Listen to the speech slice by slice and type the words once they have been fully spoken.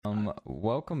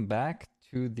Welcome back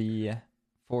to the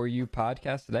For You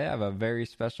podcast. Today I have a very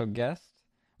special guest,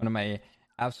 one of my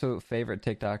absolute favorite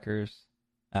TikTokers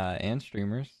and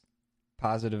streamers,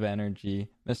 Positive Energy,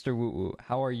 Mr. Woo Woo.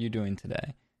 How are you doing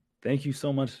today? Thank you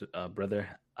so much, brother.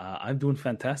 I'm doing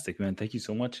fantastic, man. Thank you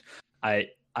so much. I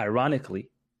ironically,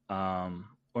 or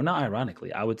not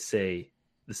ironically, I would say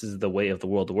this is the way of the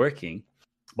world working.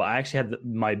 But I actually had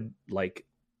my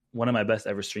one of my best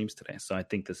ever streams today. So I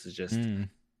think this is just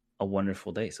a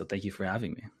wonderful day. So thank you for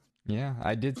having me. Yeah,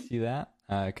 I did see that.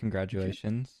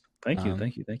 Congratulations. Thank you,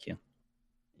 thank you.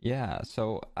 Yeah,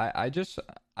 so I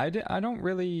don't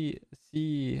really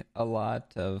see a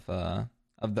lot of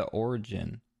the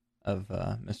origin of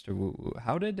Mr. Woo Woo.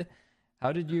 How did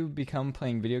you become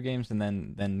playing video games and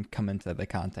then come into the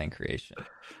content creation?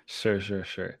 Sure.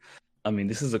 I mean,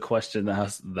 this is a question that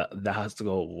has to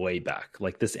go way back.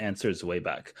 Like, this answer is way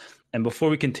back. And before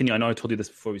we continue, I know I told you this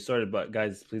before we started, but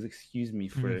guys, please excuse me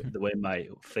for the way my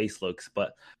face looks.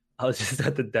 But I was just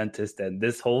at the dentist, and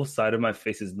this whole side of my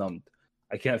face is numbed.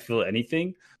 I can't feel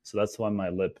anything, so that's why my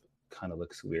lip kind of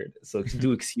looks weird. So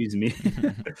do excuse me.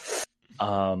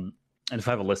 And if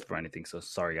I have a lisp or anything, so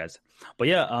sorry guys. But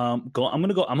yeah, I'm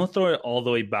gonna throw it all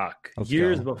the way back.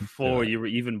 Years before you were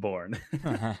even born.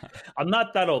 I'm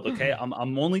not that old, okay?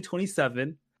 I'm only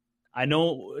 27. I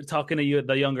know talking to you at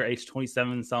the younger age,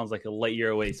 27 sounds like a light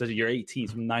year away. So you're 18,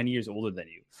 so I'm 9 years older than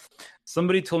you.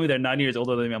 Somebody told me they're 9 years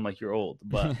older than me. I'm like, you're old.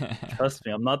 But trust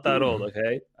me, I'm not that old,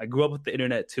 okay? I grew up with the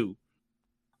internet too.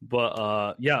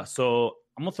 But yeah, so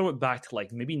I'm gonna throw it back to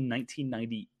like maybe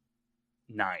 1999.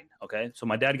 Okay, so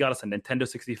my dad got us a Nintendo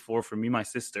 64 for me and my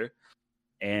sister,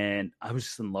 and I was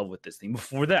just in love with this thing.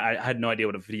 Before that, I had no idea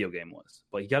what a video game was,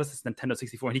 but he got us this Nintendo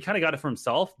 64, and he kind of got it for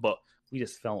himself, but we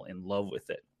just fell in love with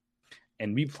it,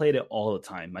 and we played it all the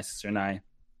time, my sister and I.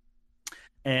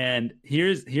 And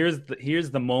here's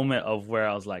the moment of where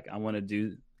I was like, I want to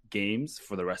do games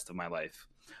for the rest of my life.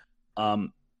 I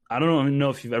don't know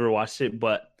if you've ever watched it,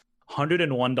 but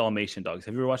 101 Dalmatian Dogs.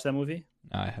 Have you ever watched that movie?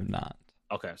 No, I have not.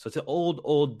 Okay, so it's an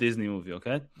old Disney movie,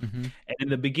 okay? And in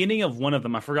the beginning of one of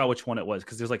them, I forgot which one it was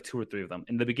because there's like 2 or 3 of them.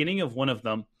 In the beginning of one of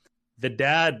them, the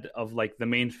dad of like the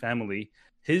main family,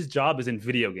 his job is in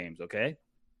video games, okay?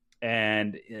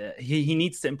 And he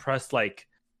needs to impress, like,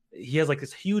 he has like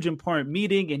this huge important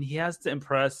meeting, and he has to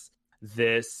impress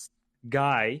this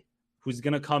guy who's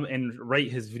gonna come and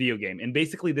write his video game. And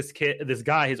basically, this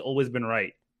guy has always been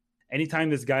right. Anytime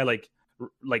this guy like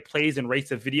plays and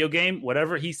rates a video game,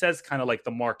 whatever he says, kind of like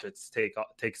the markets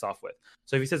takes off with.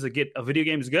 So if he says a video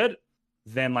game is good,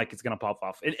 then like it's gonna pop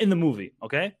off in the movie.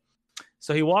 Okay,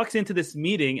 so he walks into this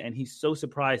meeting and he's so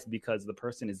surprised because the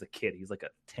person is a kid. He's like a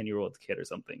 10-year-old kid or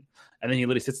something. And then he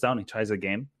literally sits down and he tries the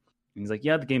game, and he's like,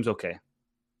 "Yeah, the game's okay."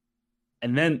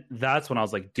 And then that's when I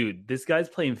was like, "Dude, this guy's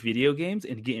playing video games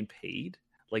and getting paid.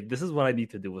 Like, this is what I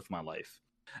need to do with my life."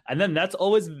 And then that's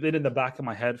always been in the back of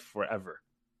my head forever.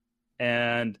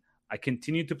 And I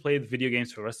continued to play video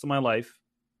games for the rest of my life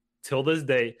till this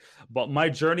day. But my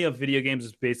journey of video games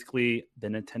is basically the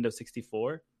Nintendo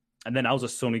 64. And then I was a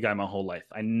Sony guy my whole life.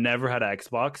 I never had an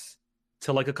Xbox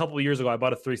till like a couple of years ago. I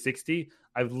bought a 360.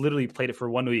 I've literally played it for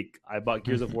 1 week. I bought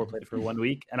Gears of War, played it for 1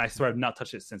 week. And I swear I've not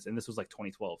touched it since. And this was like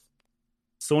 2012.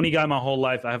 Sony guy my whole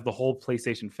life. I have the whole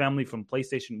PlayStation family from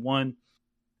PlayStation 1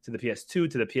 to the PS2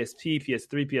 to the PSP,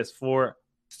 PS3, PS4.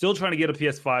 Still trying to get a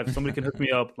PS5. Somebody can hook me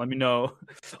up. Let me know.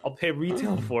 I'll pay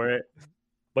retail for it.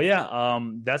 But yeah,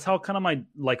 that's how kind of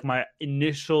my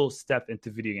initial step into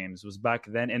video games was back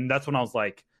then. And that's when I was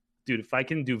like, dude, if I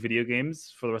can do video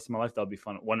games for the rest of my life, that'll be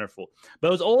fun, wonderful. But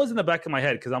it was always in the back of my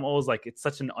head because I'm always like, it's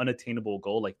such an unattainable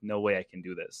goal. Like, no way I can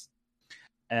do this.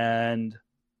 And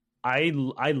I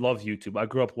love YouTube. I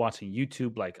grew up watching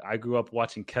YouTube. Like, I grew up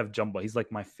watching Kev Jumba. He's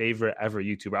like my favorite ever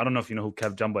YouTuber. I don't know if you know who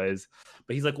Kev Jumba is,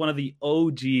 but he's like one of the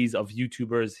OGs of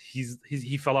YouTubers.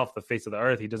 He fell off the face of the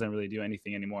earth. He doesn't really do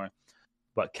anything anymore.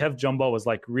 But Kev Jumba was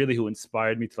like really who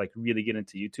inspired me to like really get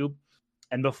into YouTube.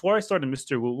 And before I started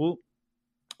Mr. Woo Woo,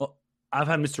 well, I've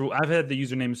had the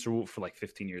username Mr. Woo for like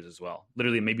 15 years as well.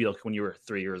 Literally, maybe like when you were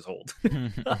 3 years old.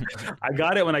 I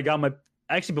got it when I got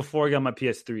before I got my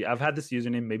PS3. I've had this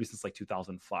username maybe since like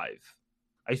 2005.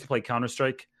 I used to play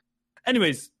Counter-Strike.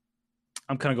 Anyways,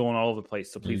 I'm kind of going all over the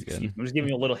place, so please excuse me. I'm just giving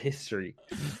you a little history.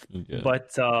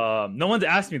 But no one's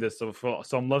asked me this, so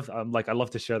I love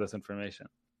to share this information.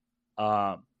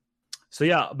 So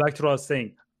yeah, back to what I was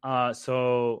saying.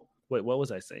 So wait, what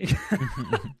was I saying?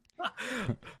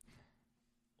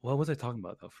 What was I talking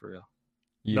about though, for real?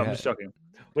 I'm just joking.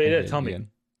 Wait, tell me.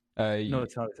 No,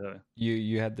 tell me.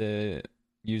 You had the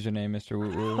username Mr. Woo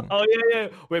Woo. Oh yeah.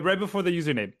 Wait, right before the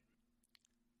username.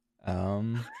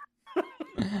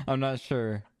 I'm not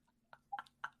sure.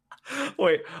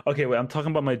 Wait, okay, wait. I'm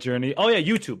talking about my journey. Oh yeah,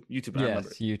 YouTube. I remember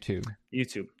Yes, YouTube.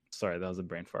 YouTube. Sorry, that was a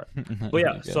brain fart. But You're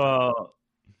yeah, good.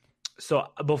 so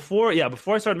before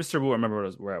I started Mr. Wu, I remember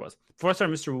where I was. Before I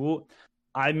started Mr. Wu,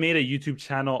 I made a YouTube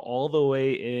channel all the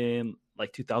way in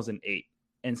like 2008.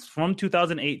 And from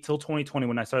 2008 till 2020,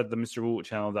 when I started the Mr. Wu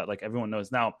channel that like everyone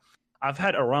knows now, I've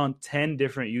had around 10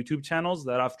 different YouTube channels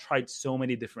that I've tried so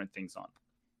many different things on.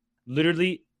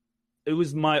 Literally, it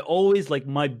was always like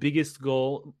my biggest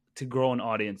goal to grow an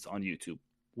audience on YouTube.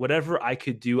 Whatever I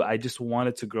could do, I just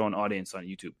wanted to grow an audience on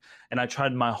YouTube. And I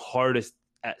tried my hardest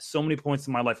at so many points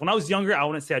in my life. When I was younger, I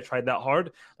wouldn't say I tried that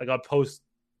hard. Like I'd post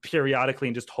periodically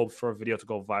and just hope for a video to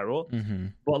go viral. Mm-hmm.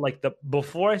 But like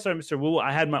before I started Mr. Wu,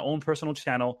 I had my own personal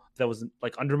channel that was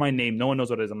like under my name. No one knows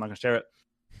what it is. I'm not gonna share it.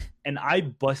 And I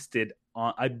busted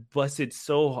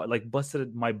so hard, like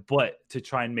busted my butt to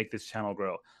try and make this channel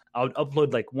grow. I would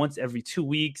upload like once every 2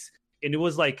 weeks. And it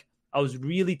was like I was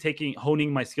really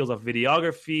honing my skills of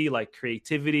videography, like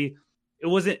creativity.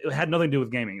 It had nothing to do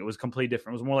with gaming. It was completely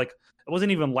different. It was more like, it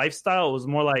wasn't even lifestyle. It was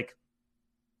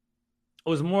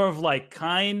more of like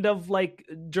kind of like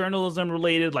journalism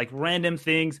related, like random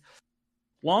things.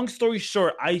 Long story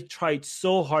short, I tried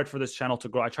so hard for this channel to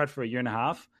grow. I tried for 1.5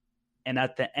 years. And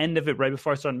at the end of it, right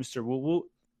before I started Mr. Woo Woo,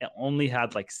 it only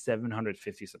had like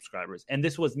 750 subscribers. And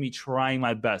this was me trying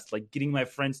my best, like getting my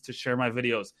friends to share my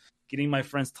videos, getting my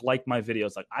friends to like my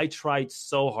videos. Like I tried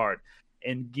so hard.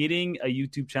 And getting a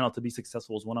YouTube channel to be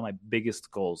successful was one of my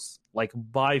biggest goals, like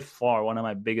by far one of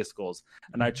my biggest goals.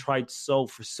 And I tried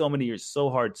for so many years, so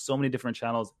hard, so many different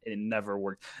channels, and it never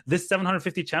worked. This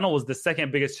 750 channel was the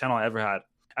second biggest channel I ever had.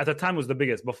 At the time, it was the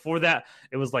biggest. Before that,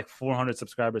 it was like 400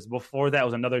 subscribers. Before that,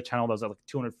 was another channel that was at like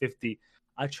 250.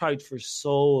 I tried for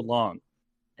so long.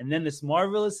 And then this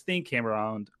marvelous thing came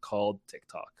around called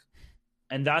TikTok.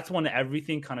 And that's when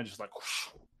everything kind of just like, whoosh,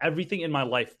 everything in my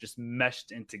life just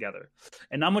meshed in together.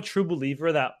 And I'm a true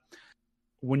believer that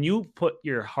when you put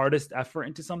your hardest effort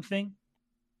into something,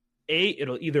 A,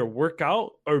 it'll either work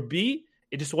out, or B,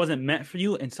 it just wasn't meant for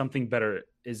you and something better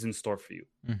is in store for you.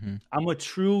 Mm-hmm. I'm a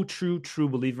true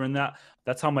believer in that.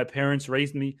 That's how my parents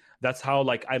raised me. That's how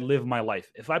like I live my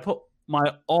life. If I put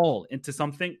my all into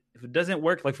something, if it doesn't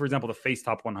work, like for example, the Face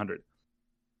Top 100,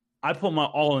 I put my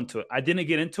all into it. I didn't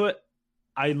get into it.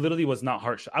 I literally was not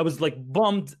harsh. I was like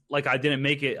bummed, like I didn't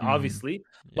make it, obviously.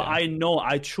 But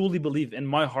I truly believe in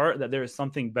my heart that there is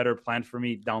something better planned for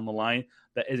me down the line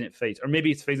that isn't Face, or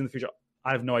maybe it's Face in the future.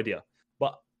 I have no idea.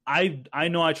 But I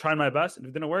know I tried my best, and if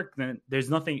it didn't work, then there's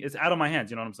nothing. It's out of my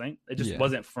hands. You know what I'm saying? It just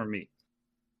wasn't for me.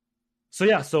 So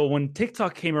yeah. So when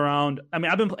TikTok came around, I mean,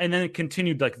 and then it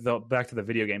continued like back to the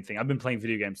video game thing. I've been playing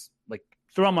video games like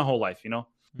throughout my whole life. You know.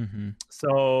 Mm-hmm.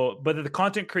 So, but the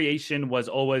content creation was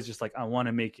always just like, I want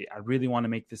to make it. I really want to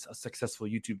make this a successful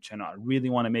YouTube channel. I really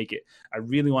want to make it. I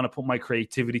really want to put my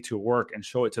creativity to work and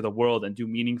show it to the world and do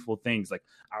meaningful things. Like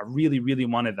I really, really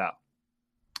wanted that.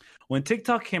 When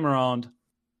TikTok came around,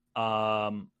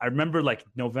 I remember like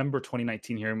November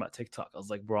 2019 hearing about TikTok. I was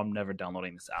like, bro, I'm never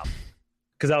downloading this app.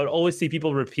 Because I would always see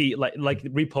people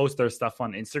repost their stuff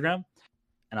on Instagram.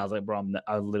 And I was like, bro,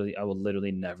 I will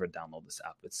literally never download this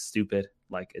app. It's stupid.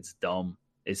 Like, it's dumb.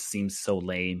 It seems so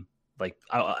lame. Like,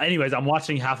 anyways, I'm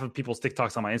watching half of people's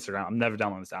TikToks on my Instagram. I'm never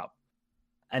downloading this app.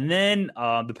 And then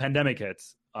the pandemic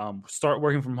hits. Start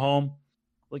working from home.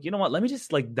 Like, you know what? Let me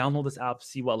just like download this app,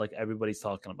 see what like everybody's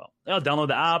talking about. I'll download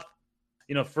the app.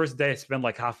 You know, first day I spent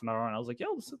like half an hour, and I was like,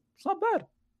 yo, it's not bad.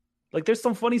 Like, there's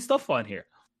some funny stuff on here.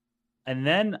 And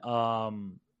then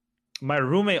my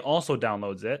roommate also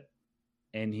downloads it.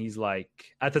 And he's like,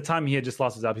 at the time he had just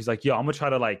lost his app. He's like, yo, I'm gonna try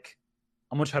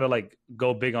to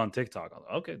go big on TikTok. I was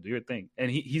like, okay, do your thing. And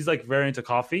he's like very into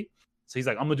coffee. So he's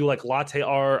like, I'm gonna do like latte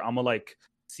art. I'm gonna like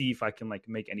see if I can like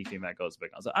make anything that goes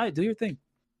big. I was like, all right, do your thing.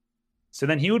 So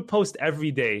then he would post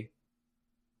every day.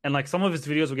 And like some of his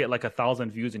videos would get like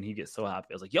 1,000 views and he'd get so happy.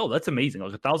 I was like, yo, that's amazing.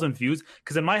 Like 1,000 views.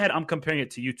 Because in my head, I'm comparing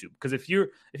it to YouTube. Because if you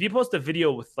post a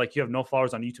video with like you have no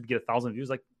followers on YouTube, get 1,000 views,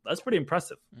 like that's pretty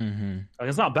impressive. Mm-hmm. Like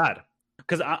it's not bad.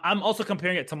 Because I'm also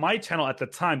comparing it to my channel at the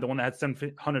time, the one that had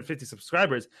 750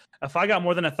 subscribers. If I got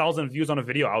more than 1,000 views on a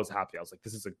video, I was happy. I was like,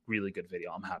 this is a really good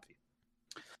video. I'm happy.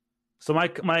 So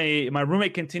my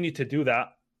roommate continued to do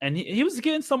that. And he was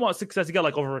getting somewhat success. He got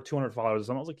like over 200 followers.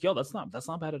 And I was like, yo, that's not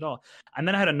bad at all. And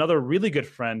then I had another really good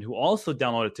friend who also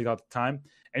downloaded TikTok at the time.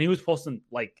 And he was posting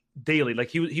like daily. Like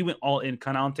he went all in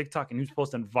kind of on TikTok, and he was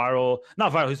posting not viral.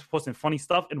 He was posting funny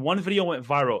stuff. And one video went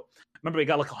viral. Remember, it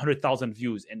got like 100,000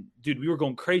 views. And dude, we were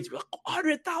going crazy. We're like,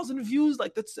 100,000 views?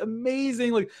 Like, that's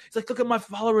amazing. Like, it's like, look at my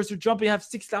followers. They're jumping. I have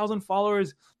 6,000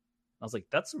 followers. I was like,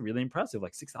 that's really impressive.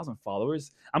 Like 6,000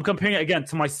 followers. I'm comparing it again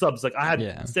to my subs. Like I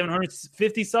had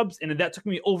 750 subs, and that took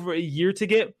me over a year to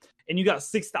get. And you got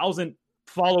 6,000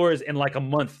 followers in like a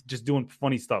month just doing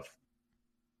funny stuff.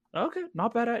 Okay,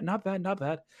 not bad.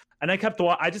 And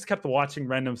I just kept watching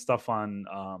random stuff on.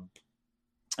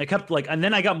 And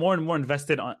then I got more and more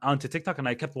invested onto TikTok, and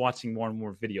I kept watching more and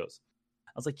more videos.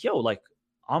 I was like, yo, like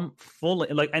I'm fully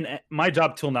like, and my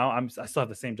job till now, I still have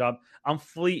the same job. I'm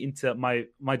fully into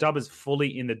my job is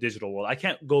fully in the digital world. I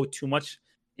can't go too much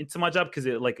into my job because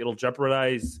it'll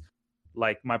jeopardize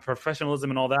like my professionalism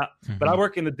and all that. Mm-hmm. But I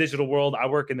work in the digital world. I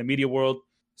work in the media world.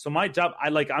 So my job, I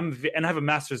have a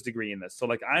master's degree in this. So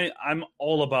like I'm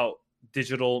all about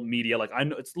digital media. Like I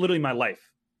know it's literally my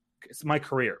life. It's my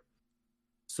career.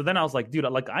 So then I was like, dude,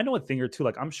 like I know a thing or two.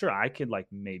 Like I'm sure I could like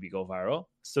maybe go viral.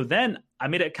 So then I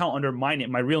made an account under my name,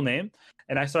 my real name,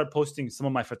 and I started posting some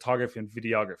of my photography and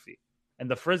videography. And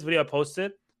the first video I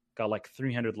posted got like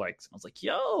 300 likes. I was like,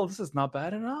 yo, this is not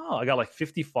bad at all. I got like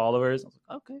 50 followers. I was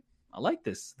like, okay, I like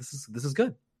this. This is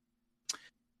good.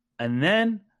 And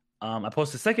then I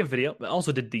posted a second video, but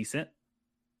also did decent.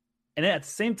 And then at the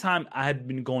same time, I had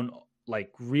been going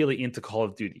like really into Call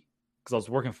of Duty. Because I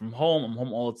was working from home. I'm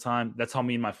home all the time. That's how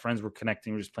me and my friends were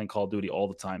connecting. We were just playing Call of Duty all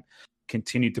the time.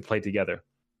 Continued to play together.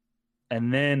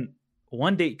 And then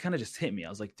one day it kind of just hit me. I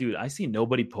was like, dude, I see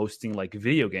nobody posting like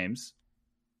video games.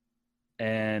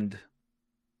 And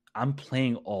I'm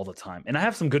playing all the time. And I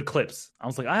have some good clips. I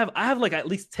was like, I have like at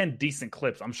least 10 decent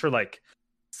clips. I'm sure like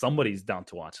somebody's down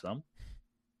to watch them.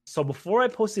 So before I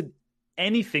posted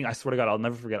anything, I swear to God, I'll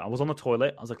never forget. I was on the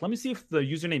toilet. I was like, let me see if the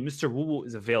username Mr. Woo Woo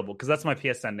is available, because that's my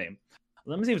PSN name.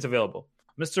 Let me see if it's available.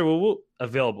 Mr. Woo Woo,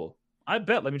 available. I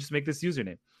bet. Let me just make this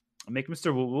username. I'll make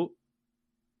Mr. Woo Woo.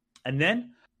 And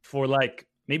then for like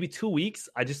maybe 2 weeks,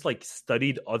 I just like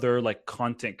studied other like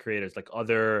content creators, like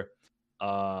other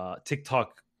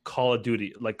TikTok Call of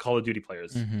Duty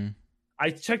players. Mm-hmm.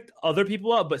 I checked other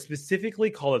people out, but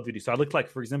specifically Call of Duty. So I looked like,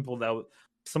 for example, that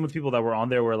some of the people that were on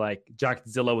there were like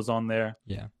Jackzilla was on there.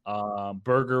 Yeah.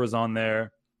 Burger was on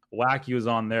there. Wacky was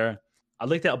on there. I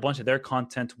looked at a bunch of their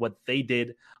content, what they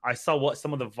did. I saw what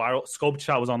some of the viral Scope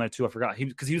Chat was on there too. I forgot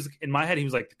because he was in my head. He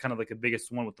was like kind of like the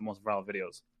biggest one with the most viral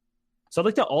videos. So I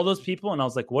looked at all those people and I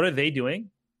was like, what are they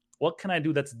doing? What can I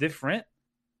do that's different?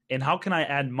 And how can I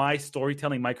add my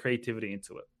storytelling, my creativity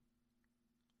into it?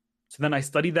 So then I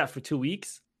studied that for 2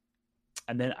 weeks.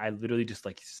 And then I literally just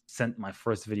like sent my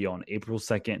first video on April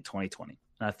 2nd, 2020.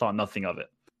 And I thought nothing of it.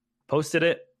 Posted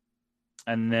it.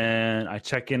 And then I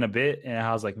check in a bit and it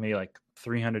has like maybe like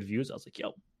 300 views. I was like,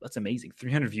 yo, that's amazing.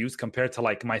 300 views compared to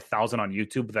like my 1,000 on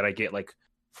YouTube that I get like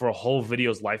for a whole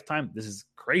video's lifetime. This is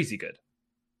crazy good.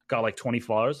 Got like 20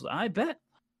 followers. I bet.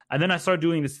 And then I started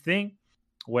doing this thing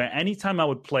where anytime I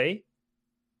would play,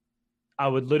 I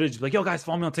would literally just be like, yo guys,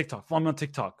 follow me on TikTok. Follow me on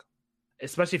TikTok.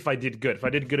 Especially if I did good. If I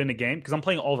did good in a game, because I'm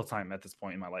playing all the time at this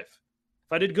point in my life.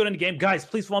 If I did good in a game, guys,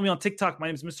 please follow me on TikTok. My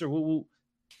name is Mr. Woo Woo.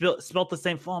 Spelt the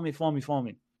same. Follow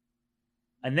me.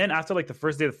 And then after like the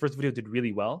first day, the first video did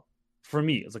really well. For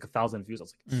me, it was like 1,000 views. I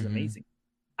was like, this is amazing.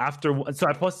 So I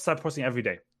started posting every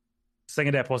day.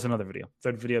 Second day, I posted another video.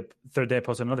 Third day, I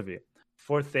posted another video.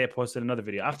 Fourth day, I posted another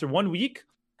video. After 1 week,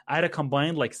 I had a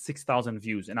combined like 6,000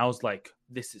 views. And I was like,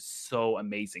 this is so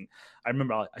amazing. I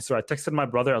remember I texted my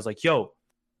brother. I was like, yo,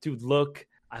 dude, look,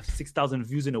 I have 6,000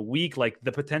 views in a week. Like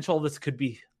the potential of this could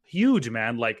be huge,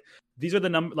 man. Like these are the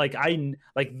numbers,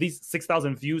 like these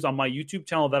 6,000 views on my YouTube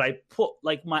channel that I put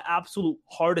like my absolute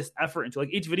hardest effort into.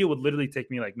 Like each video would literally take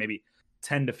me like maybe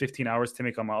 10 to 15 hours to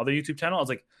make on my other YouTube channel. I was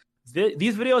like,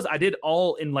 these videos I did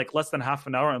all in like less than half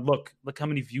an hour. And look how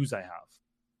many views I have.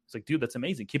 It's like, dude, that's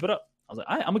amazing. Keep it up. I was like,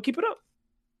 I'm gonna keep it up.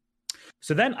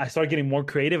 So then I started getting more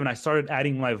creative and I started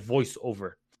adding my voice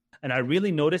over. And I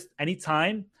really noticed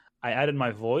anytime I added my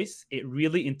voice, it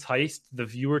really enticed the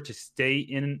viewer to stay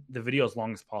in the video as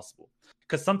long as possible.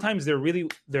 Because sometimes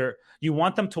you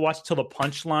want them to watch till the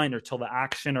punchline or till the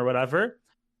action or whatever.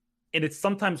 And it's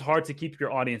sometimes hard to keep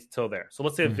your audience till there. So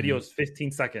let's say a video is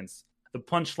 15 seconds. The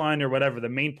punchline or whatever, the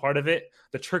main part of it,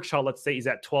 the trick shot, let's say, is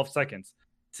at 12 seconds.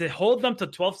 To hold them to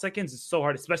 12 seconds is so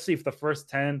hard, especially if the first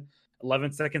 10,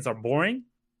 11 seconds are boring.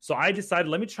 So I decided,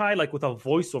 let me try like with a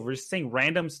voiceover, just saying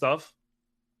random stuff,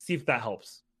 see if that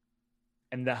helps.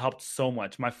 And that helped so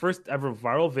much. My first ever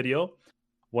viral video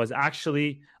was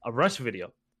actually a rush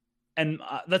video. And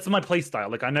that's my play style.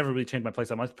 Like I never really changed my play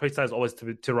style. My play style is always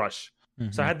to rush.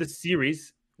 Mm-hmm. So I had this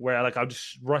series where I'll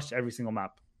just rush every single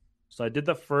map. So I did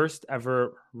the first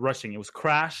ever rushing. It was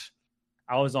Crash.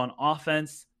 I was on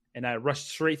offense. And I rushed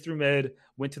straight through mid,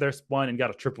 went to their spawn, and got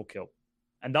a triple kill.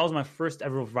 And that was my first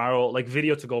ever viral, like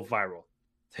video to go viral.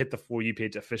 hit the For You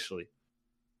page officially.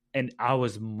 And I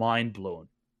was mind blown.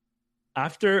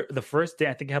 After the first day,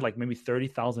 I think I had like maybe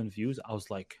 30,000 views. I was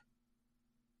like,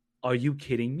 are you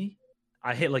kidding me?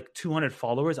 I hit like 200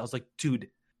 followers. I was like, dude,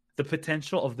 the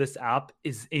potential of this app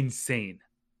is insane.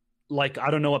 Like,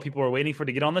 I don't know what people are waiting for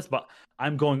to get on this, but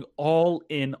I'm going all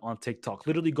in on TikTok,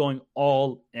 literally going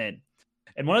all in.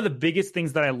 And one of the biggest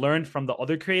things that I learned from the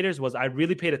other creators was I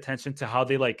really paid attention to how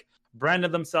they like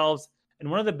branded themselves.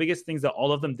 And one of the biggest things that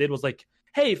all of them did was like,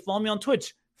 hey, follow me on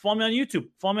Twitch, follow me on YouTube,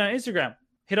 follow me on Instagram,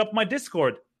 hit up my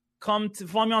Discord, come to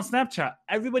follow me on Snapchat.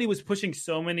 Everybody was pushing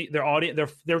so many, their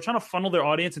audience, they were trying to funnel their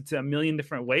audience into a million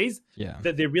different ways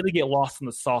that they really get lost in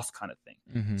the sauce kind of thing.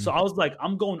 Mm-hmm. So I was like,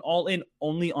 I'm going all in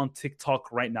only on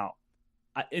TikTok right now.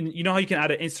 And you know how you can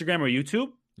add an Instagram or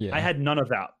YouTube? Yeah. I had none of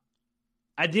that.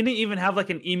 I didn't even have like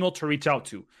an email to reach out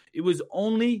to. It was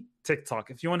only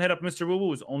TikTok. If you want to hit up Mr. Woo Woo, it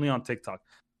was only on TikTok.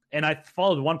 And I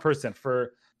followed one person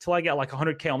till I got like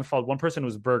 100K. I only followed one person. It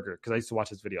was Burger, because I used to watch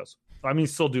his videos. I mean,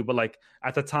 still do, but like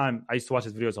at the time, I used to watch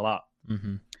his videos a lot.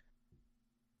 Mm-hmm.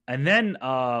 And then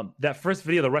that first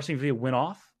video, the rushing video, went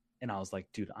off. And I was like,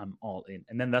 dude, I'm all in.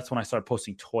 And then that's when I started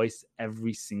posting toys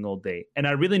every single day. And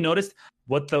I really noticed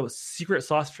what the secret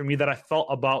sauce for me that I felt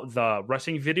about the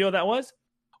rushing video that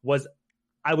was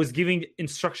I was giving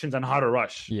instructions on how to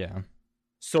rush. Yeah.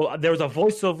 So there was a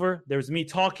voiceover, there was me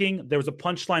talking, there was a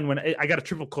punchline when I got a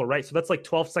triple kill, right? So that's like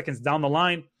 12 seconds down the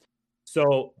line.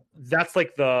 So that's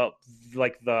like the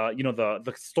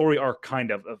story arc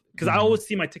kind of, because I always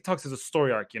see my TikToks as a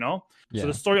story arc, you know? Yeah. So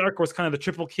the story arc was kind of the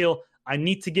triple kill. I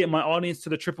need to get my audience to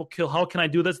the triple kill. How can I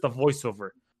do this? The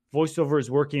voiceover. Voiceover is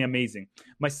working amazing.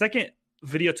 My second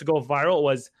video to go viral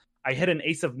was I hit an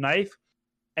ace of knife.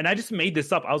 And I just made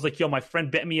this up. I was like, yo, my friend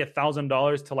bet me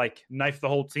 $1,000 to like knife the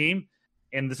whole team.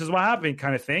 And this is what happened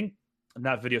kind of thing. And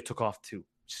that video took off too.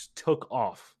 Just took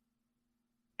off.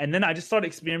 And then I just started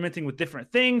experimenting with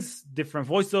different things, different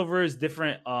voiceovers,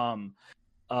 different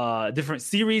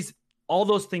series. All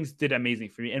those things did amazing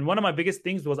for me. And one of my biggest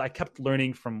things was I kept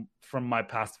learning from my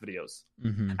past videos.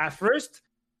 Mm-hmm. At first,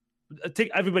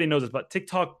 everybody knows this, but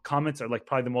TikTok comments are like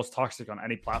probably the most toxic on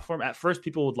any platform. At first,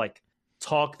 people would like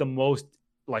talk the most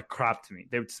like crap to me.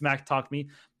 They would smack talk me.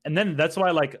 And then that's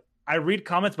why like I read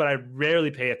comments, but I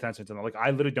rarely pay attention to them. Like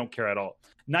I literally don't care at all.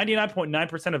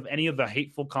 99.9% of any of the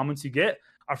hateful comments you get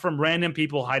are from random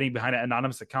people hiding behind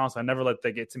anonymous accounts. I never let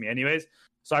that get to me anyways.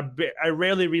 So I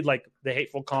rarely read like the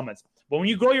hateful comments. But when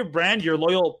you grow your brand, your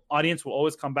loyal audience will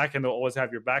always come back and they'll always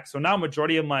have your back. So now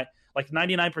majority of my, like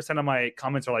 99% of my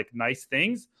comments are like nice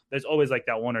things. There's always like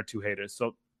that one or two haters.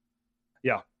 So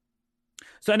yeah.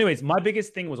 So anyways, my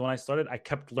biggest thing was when I started, I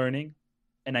kept learning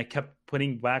and I kept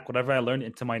putting back whatever I learned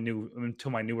into my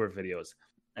newer videos.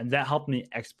 And that helped me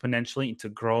exponentially into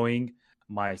growing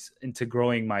my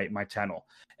channel.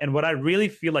 And what I really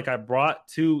feel like I brought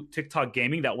to TikTok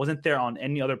gaming that wasn't there on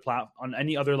any other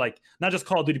like not just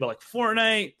Call of Duty, but like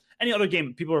Fortnite, any other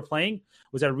game people were playing,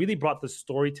 was I really brought the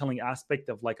storytelling aspect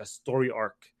of like a story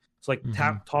arc. So like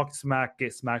Tap, Talk, Smack,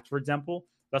 Get Smacked, for example.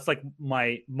 That's like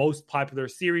my most popular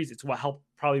series. It's what helped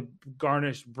probably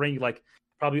bring like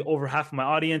probably over half of my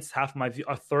audience,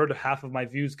 a third, half of my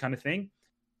views kind of thing.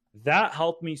 That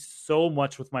helped me so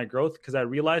much with my growth because I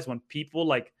realized when people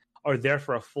like are there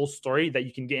for a full story that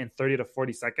you can get in 30 to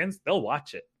 40 seconds, they'll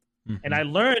watch it. Mm-hmm. And I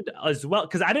learned as well,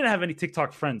 because I didn't have any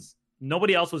TikTok friends.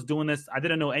 Nobody else was doing this. I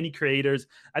didn't know any creators.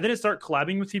 I didn't start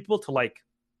collabing with people till like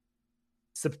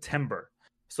September.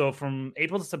 So from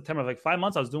April to September, like 5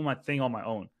 months, I was doing my thing on my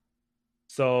own.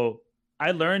 So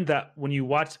I learned that when you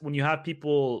have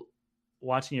people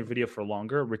watching your video for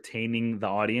longer, retaining the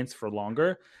audience for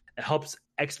longer, it helps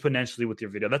exponentially with your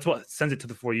video. That's what sends it to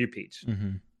the For You page.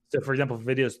 Mm-hmm. So for example, if a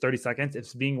video is 30 seconds,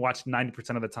 it's being watched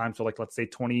 90% of the time. So like, let's say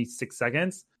 26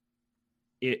 seconds,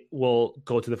 it will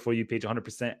go to the For You page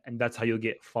 100%. And that's how you'll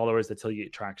get followers. That's how you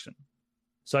get traction.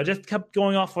 So I just kept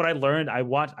going off what I learned. I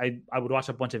would watch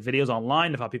a bunch of videos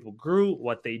online of how people grew,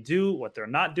 what they do, what they're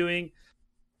not doing.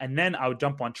 And then I would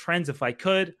jump on trends if I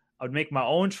could. I would make my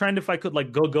own trend if I could,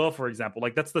 like Go, for example.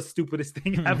 Like that's the stupidest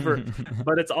thing ever.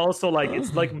 But it's also like,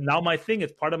 it's like now my thing.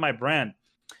 It's part of my brand.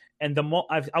 And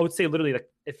I would say literally, like,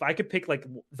 if I could pick like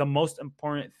the most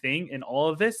important thing in all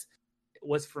of this, it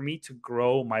was for me to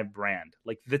grow my brand.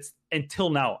 Like that's until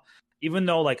now. Even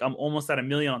though like I'm almost at 1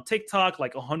 million on TikTok,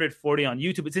 like 140 on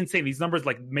YouTube, it's insane. These numbers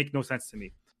like make no sense to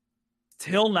me.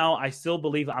 Till now, I still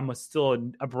believe I'm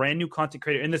still a brand new content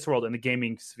creator in this world, in the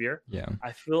gaming sphere. Yeah,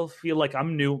 I feel like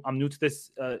I'm new. I'm new to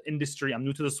this industry. I'm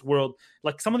new to this world.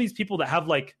 Like some of these people that have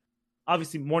like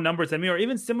obviously more numbers than me, or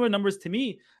even similar numbers to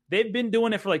me, they've been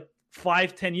doing it for like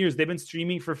 5-10 years. They've been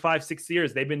streaming for 5-6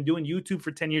 years. They've been doing YouTube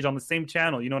for 10 years on the same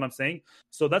channel. You know what I'm saying?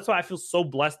 So that's why I feel so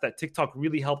blessed that TikTok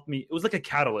really helped me. It was like a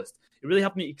catalyst. It really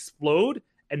helped me explode.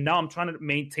 And now I'm trying to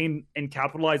maintain and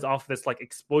capitalize off this like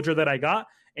exposure that I got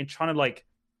and trying to like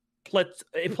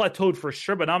it plateaued for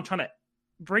sure. But now I'm trying to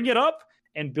bring it up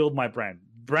and build my brand.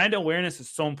 Brand awareness is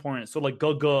so important. So like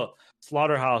Gaga,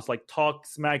 Slaughterhouse, like Talk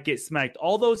Smack, Get Smacked,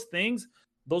 all those things,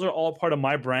 those are all part of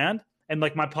my brand and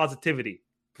like my positivity,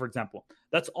 for example.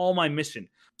 That's all my mission.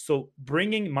 So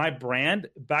bringing my brand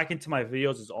back into my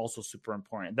videos is also super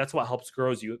important. That's what helps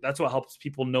grows you. That's what helps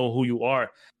people know who you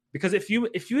are. Because if you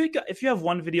have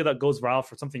one video that goes viral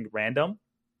for something random,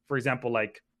 for example,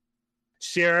 like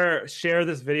share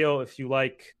this video if you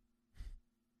like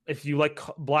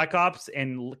Black Ops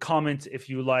and comment if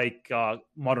you like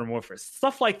Modern Warfare,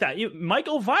 stuff like that. You might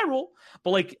go viral,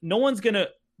 but like no one's gonna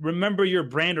remember your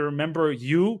brand or remember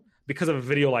you because of a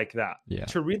video like that. Yeah.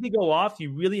 To really go off,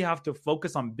 you really have to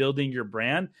focus on building your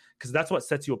brand because that's what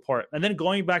sets you apart. And then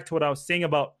going back to what I was saying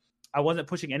about I wasn't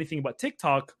pushing anything about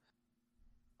TikTok.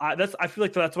 I feel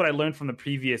like that's what I learned from the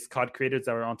previous COD creators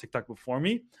that were on TikTok before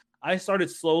me. I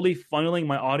started slowly funneling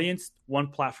my audience one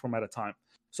platform at a time.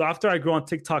 So after I grew on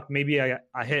TikTok, maybe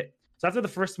I hit. So after the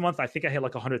first month, I think I hit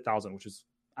like 100,000, which is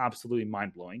absolutely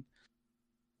mind blowing.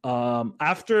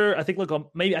 After I think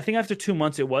after 2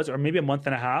 months it was, or maybe a month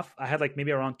and a half, I had like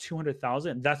maybe around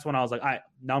 200,000. That's when I was like, all right,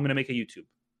 now I'm gonna make a YouTube.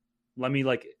 Let me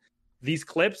like these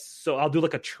clips. So I'll do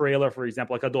like a trailer, for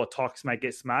example, like I'll do a Talk Smack,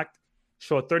 Get Smacked,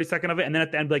 show a 30-second of it, and then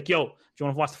at the end, be like, yo, if you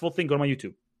want to watch the full thing, go to my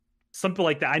YouTube. Something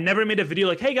like that. I never made a video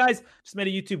like, hey guys, just made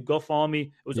a YouTube, go follow me.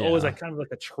 It was always like kind of like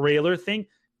a trailer thing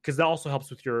because that also helps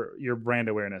with your brand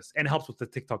awareness and helps with the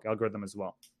TikTok algorithm as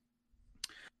well.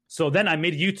 So then I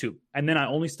made YouTube, and then I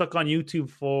only stuck on YouTube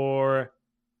for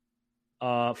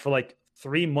like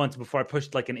 3 months before I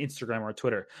pushed like an Instagram or a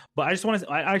Twitter. But I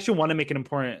actually want to make an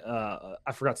important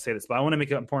I forgot to say this, but I want to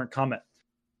make an important comment.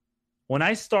 When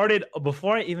I started,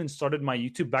 before I even started my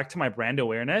YouTube, back to my brand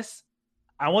awareness,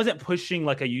 I wasn't pushing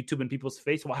like a YouTube in people's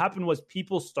face. What happened was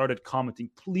people started commenting,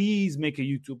 please make a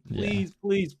YouTube.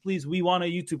 Please, we want a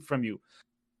YouTube from you.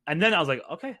 And then I was like,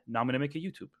 okay, now I'm going to make a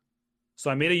YouTube. So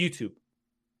I made a YouTube.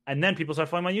 And then people started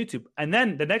following my YouTube. And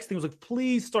then the next thing was like,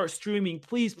 please start streaming.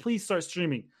 Please start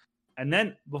streaming. And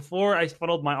then before I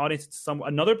funneled my audience to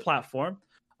another platform,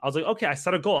 I was like, okay, I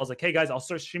set a goal. I was like, hey guys, I'll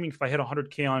start streaming if I hit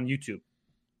 100K on YouTube.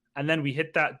 And then we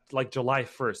hit that like July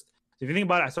 1st. So if you think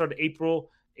about it, I started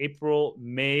April,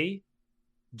 May,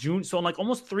 June. So in like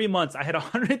almost 3 months, I had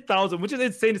 100,000, which is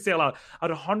insane to say out loud. I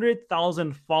had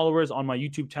 100,000 followers on my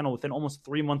YouTube channel within almost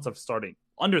 3 months of starting.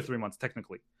 Under 3 months,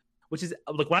 technically. Which is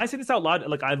like when I say this out loud,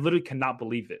 like I literally cannot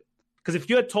believe it. Because if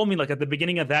you had told me like at the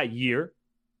beginning of that year,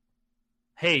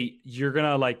 hey, you're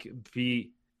gonna like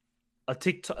be a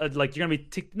TikTok, like you're gonna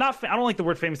be not. I don't like the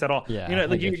word famous at all. Yeah, you know,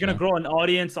 like you're gonna grow an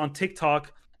audience on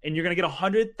TikTok. And you're gonna get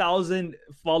 100,000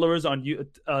 followers on you,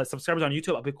 subscribers on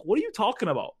YouTube. I'm like, what are you talking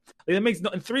about? Like, that makes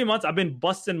in 3 months, I've been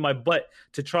busting my butt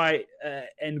to try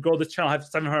and grow this channel. I have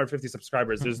 750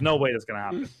 subscribers. There's no way that's gonna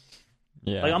happen.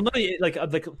 Yeah, like I'm literally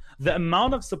like the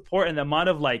amount of support and the amount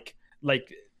of like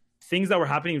things that were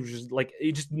happening, just like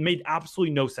it just made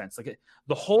absolutely no sense. Like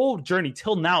the whole journey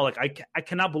till now, like I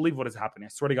cannot believe what is happening. I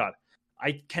swear to God.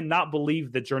 I cannot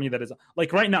believe the journey that is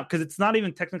like right now, because it's not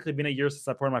even technically been a year since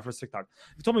I put on my first TikTok.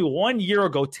 You told me 1 year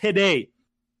ago today,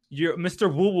 your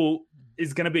Mr. Woo Woo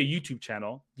is going to be a YouTube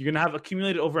channel. You're going to have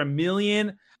accumulated over 1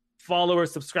 million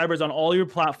followers, subscribers on all your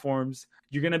platforms.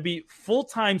 You're going to be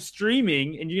full-time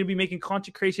streaming, and you're going to be making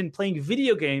content creation, playing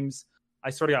video games. I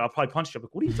swear to God, I'll probably punch you. I'm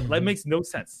like, what are you talking? That makes no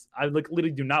sense. I like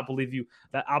literally do not believe you.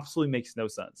 That absolutely makes no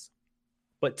sense.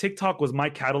 But TikTok was my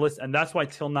catalyst, and that's why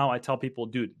till now I tell people,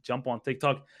 dude, jump on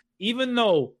TikTok. Even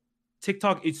though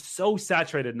TikTok is so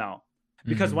saturated now.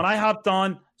 Because when I hopped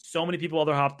on, so many people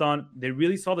other hopped on, they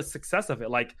really saw the success of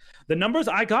it. Like the numbers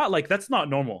I got, like that's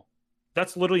not normal.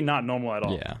 That's literally not normal at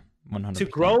all. Yeah, 100%. To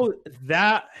grow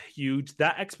that huge,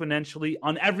 that exponentially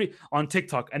on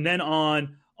TikTok, and then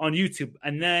on YouTube,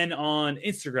 and then on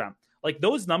Instagram. Like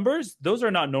those numbers, those are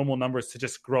not normal numbers to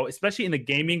just grow, especially in the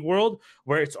gaming world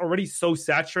where it's already so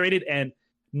saturated and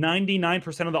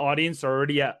 99% of the audience are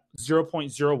already at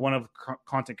 0.01 of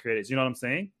content creators. You know what I'm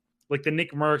saying? Like the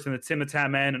Nick Mercs and the Tim the Tam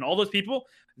Man and all those people,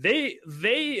 they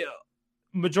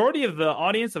majority of the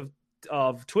audience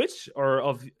of Twitch or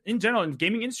of in general in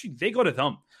gaming industry, they go to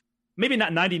them. Maybe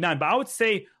not 99, but I would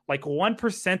say like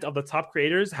 1% of the top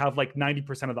creators have like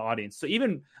 90% of the audience. So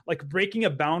even like breaking a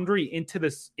boundary into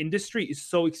this industry is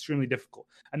so extremely difficult.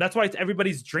 And that's why it's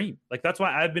everybody's dream. Like that's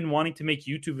why I've been wanting to make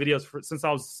YouTube videos since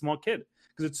I was a small kid,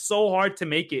 because it's so hard to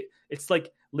make it. It's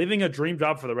like living a dream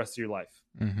job for the rest of your life.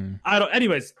 Mm-hmm. I don't.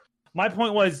 Anyways, my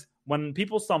point was when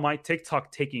people saw my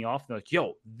TikTok taking off, they're like,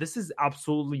 "Yo, this is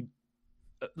absolutely."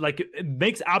 Like it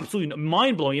makes absolutely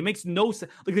mind blowing. It makes no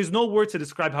sense. Like there's no word to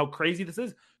describe how crazy this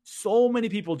is. So many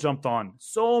people jumped on.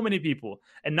 So many people.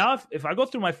 And now if I go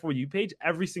through my For You page,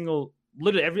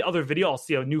 literally every other video, I'll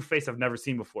see a new face I've never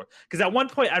seen before. Because at one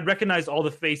point I'd recognize all the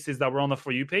faces that were on the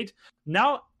For You page.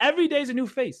 Now every day is a new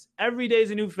face. Every day is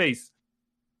a new face.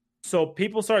 So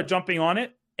people start jumping on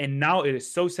it. And now it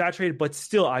is so saturated. But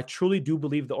still, I truly do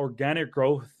believe the organic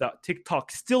growth that TikTok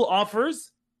still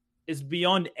offers is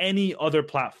beyond any other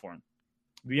platform,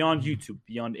 beyond YouTube,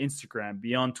 beyond Instagram,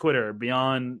 beyond Twitter,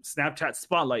 beyond Snapchat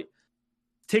Spotlight.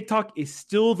 TikTok is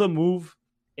still the move,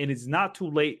 and it's not too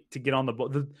late to get on the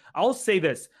boat. I'll say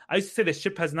this. I used to say the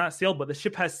ship has not sailed, but the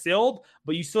ship has sailed,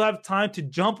 but you still have time to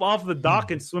jump off the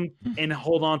dock and swim and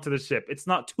hold on to the ship. It's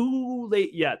not too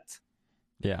late yet.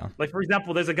 Yeah. Like, for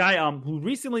example, there's a guy who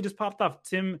recently just popped off.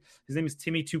 His name is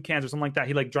Timmy Two Cans or something like that.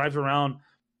 He like drives around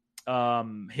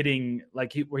hitting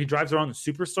like where he drives around the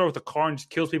superstore with a car and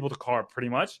just kills people with a car pretty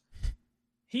much.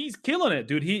 He's killing it,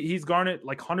 dude. He's garnered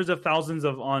like hundreds of thousands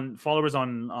of followers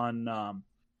on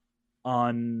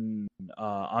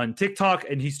TikTok,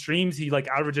 and he streams. He like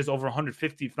averages over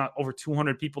 150, if not over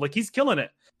 200 people. Like he's killing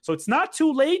it. So it's not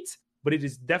too late, but it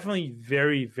is definitely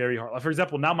very, very hard. Like, for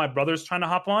example, now my brother's trying to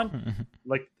hop on.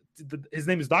 Like his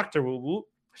name is Dr. Woo Woo.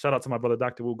 Shout out to my brother,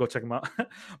 Dr. Woo. Go check him out.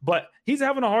 But he's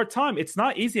having a hard time. It's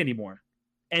not easy anymore.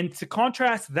 And to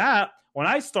contrast that, when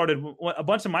I started, a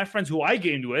bunch of my friends who I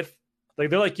gamed with, like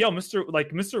they're like, yo,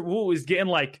 Mr. Woo is getting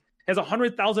like, has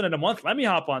 100,000 in a month. Let me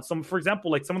hop on. Some, for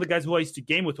example, like some of the guys who I used to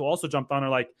game with who also jumped on are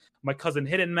like my cousin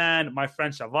Hidden Man, my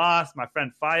friend Shavas, my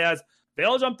friend Fayaz. They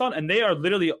all jumped on, and they are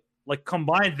literally like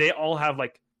combined. They all have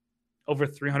like over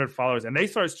 300 followers, and they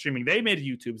started streaming. They made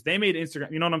YouTubes, they made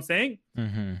Instagram. You know what I'm saying?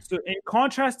 Mm-hmm. So in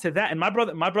contrast to that, and my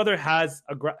brother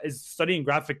is studying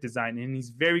graphic design, and he's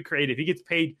very creative. He gets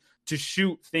paid to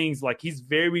shoot things. Like he's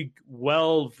very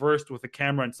well versed with the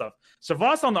camera and stuff.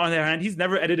 Shavas, on the other hand, he's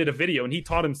never edited a video, and he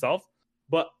taught himself.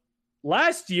 But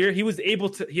last year he was able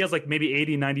to. He has like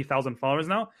maybe 90,000 followers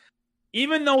now.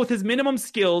 Even though with his minimum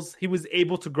skills, he was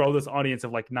able to grow this audience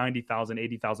of like 90,000,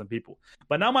 80,000 people.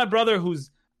 But now my brother,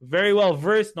 who's very well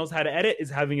versed, knows how to edit, is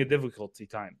having a difficult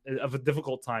time,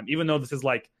 even though this is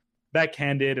like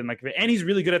backhanded and he's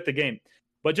really good at the game.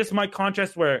 But just my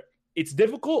contrast where it's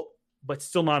difficult, but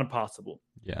still not impossible.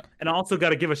 Yeah. And I also got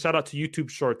to give a shout out to YouTube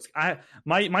Shorts.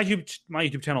 My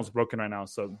YouTube channel is broken right now,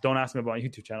 so don't ask me about my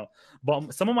YouTube channel.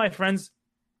 But some of my friends,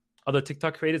 other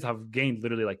TikTok creators, have gained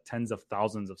literally like tens of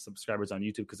thousands of subscribers on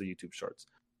YouTube because of YouTube Shorts.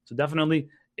 So definitely,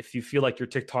 if you feel like your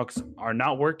TikToks are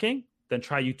not working, then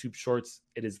try YouTube Shorts.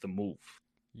 It is the move.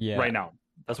 Yeah. Right now.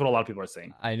 That's what a lot of people are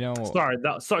saying. I know. Sorry.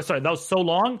 That was so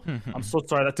long. I'm so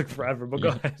sorry. That took forever, but go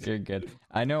ahead. You're good.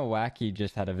 I know Wacky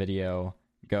just had a video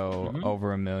go over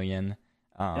 1 million.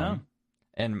 Yeah.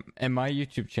 And my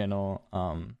YouTube channel,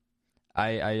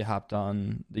 I hopped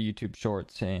on the YouTube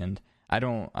Shorts, and I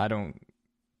don't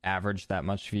average that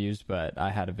much views, but I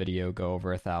had a video go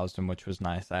over 1,000, which was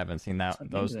nice. I haven't seen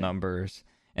those numbers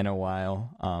in a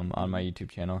while on my YouTube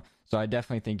channel. So I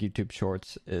definitely think YouTube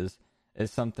Shorts is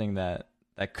something that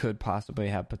could possibly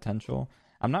have potential.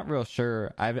 I'm not real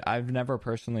sure. I've never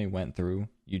personally went through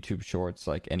YouTube Shorts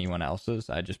like anyone else's.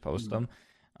 I just post them.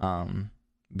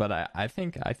 But I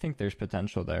think there's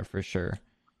potential there for sure.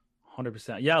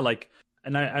 100%. Yeah, like,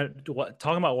 and I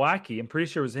talking about Wacky, I'm pretty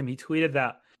sure it was him. He tweeted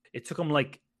that it took him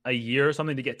like a year or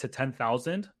something to get to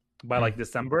 10,000 by like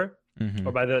December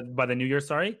or by the New Year,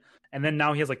 sorry. And then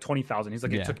now he has like 20,000. He's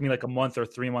like, it took me like a month or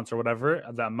 3 months or whatever,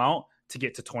 the amount to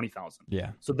get to 20,000.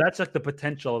 Yeah. So that's like the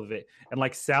potential of it. And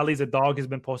like Sally's a dog has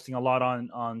been posting a lot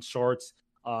on Shorts.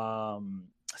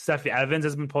 Steffi Evans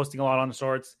has been posting a lot on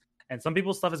Shorts. And some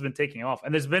people's stuff has been taking off.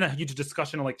 And there's been a huge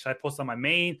discussion of like, should I post on my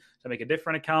main? Should I make a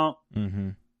different account?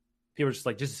 People are just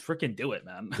like, just freaking do it,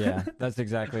 man. Yeah, that's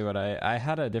exactly what I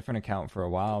had a different account for a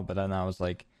while, but then I was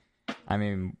like, I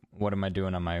mean, what am I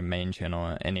doing on my main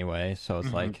channel anyway? So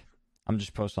it's like, I'm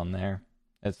just post on there.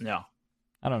 I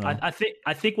don't know. I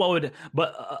think what would,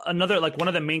 but another, like one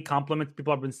of the main compliments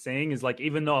people have been saying is like,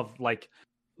 even though I've like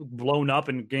blown up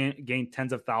and gained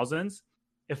tens of thousands,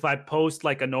 if I post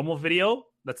like a normal video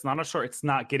that's not a short, it's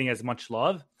not getting as much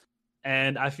love.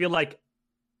 And I feel like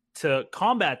to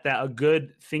combat that, a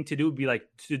good thing to do would be like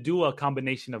to do a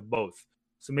combination of both.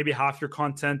 So maybe half your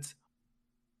content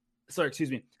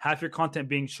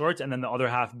being shorts, and then the other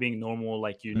half being normal,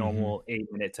 like your normal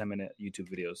 8-minute, 10-minute YouTube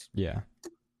videos. Yeah.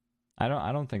 I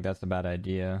don't think that's a bad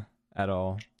idea at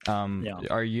all.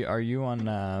 Are you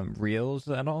on Reels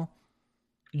at all?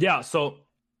 Yeah, so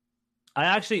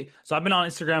I've been on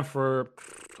Instagram for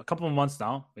a couple of months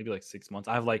now, maybe like 6 months.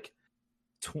 I have like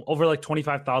over like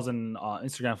 25,000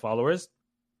 Instagram followers,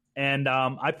 and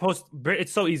I post.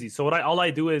 It's so easy. So all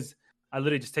I do is I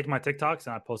literally just take my TikToks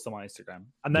and I post them on Instagram,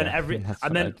 and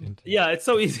then yeah, it's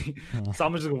so easy. So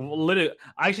I'm just literally.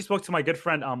 I actually spoke to my good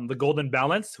friend, the Golden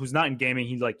Balance, who's not in gaming.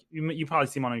 He's like you probably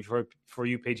see him on your for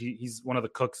you page. He's one of the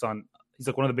cooks on. He's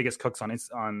like one of the biggest cooks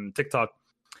on TikTok.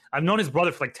 I've known his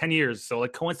brother for like 10 years. So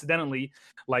like coincidentally,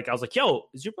 like I was like, yo,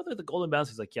 is your brother the Golden Balance?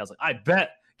 He's like, yeah. I was like, I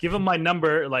bet. Give him my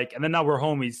number. Like, and then now we're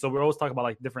homies. So we're always talking about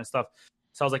like different stuff.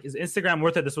 So I was like, is Instagram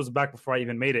worth it? This was back before I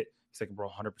even made it. He's like, bro,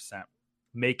 100%.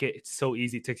 Make it. It's so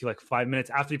easy. It takes you like 5 minutes.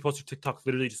 After you post your TikTok,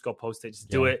 literally just go post it. Just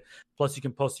do it. Plus you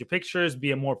can post your pictures,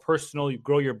 be a more personal, you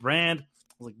grow your brand. I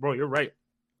was like, bro, you're right.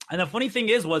 And the funny thing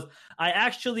was I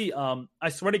actually, I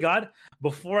swear to God,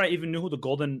 before I even knew who the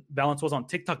Golden Balance was on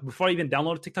TikTok, before I even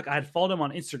downloaded TikTok, I had followed him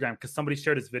on Instagram because somebody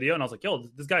shared his video, and I was like, yo,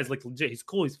 this guy's like legit. He's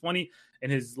cool. He's funny,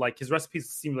 and his recipes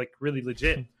seem like really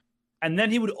legit. And then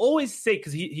he would always say,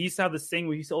 because he used to have this thing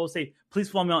where he used to always say, please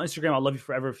follow me on Instagram. I'll love you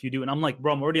forever if you do. And I'm like,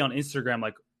 bro, I'm already on Instagram.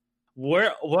 Like,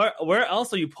 where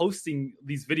else are you posting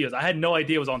these videos? I had no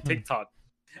idea it was on TikTok.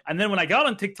 And then when I got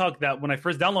on TikTok, that when I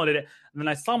first downloaded it, and then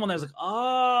I saw him on there, I was like,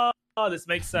 oh, this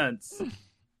makes sense.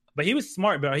 But he was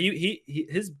smart, bro. His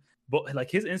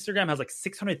Instagram has like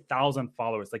 600,000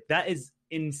 followers. Like that is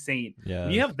insane. Yeah.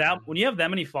 When you have that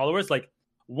many followers, like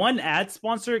one ad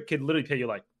sponsor could literally pay you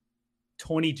like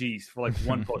 20 G's for like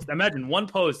one post. Imagine one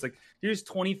post, like here's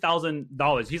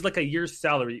 $20,000. He's like a year's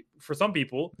salary for some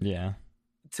people. Yeah.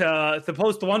 To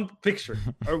post one picture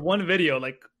or one video,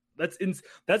 like that's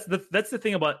the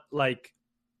thing about like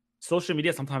social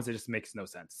media. Sometimes it just makes no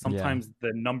sense. Sometimes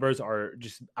the numbers are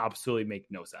just absolutely make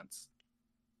no sense.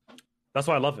 That's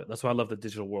why I love it. That's why I love the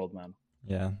digital world, man.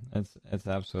 Yeah, it's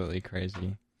absolutely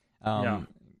crazy. Yeah.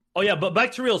 Oh yeah, but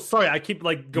back to Reels. Sorry, I keep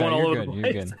like going all over the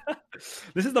place. You're good.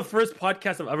 This is the first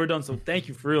podcast I've ever done, so thank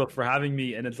you for real for having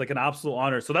me, and it's like an absolute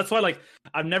honor. So that's why like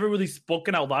I've never really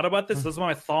spoken out loud about this. So that's why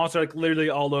my thoughts are like literally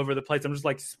all over the place. I'm just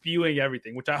like spewing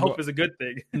everything, which I hope is a good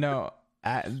thing. No,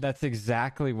 that's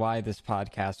exactly why this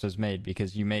podcast was made,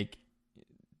 because you make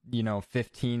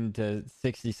 15 to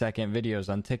 60-second videos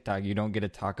on TikTok. You don't get to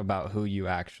talk about who you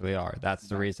actually are. That's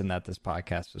the reason that this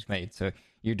podcast was made. So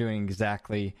you're doing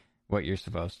exactly what you're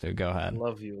supposed to. Go ahead.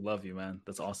 Love you, man.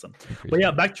 That's awesome. But yeah,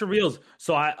 back to Reels.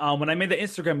 So I when I made the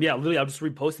Instagram, literally I'll just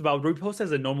repost it. But I would repost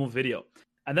as a normal video.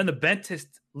 And then the dentist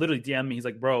literally DM'd me. He's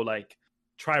like, bro, like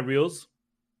try Reels.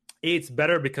 It's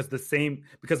better because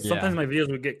sometimes my videos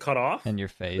would get cut off. And your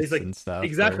face and stuff.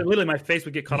 Exactly. Literally my face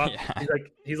would get cut off.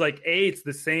 He's like, it's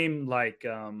the same like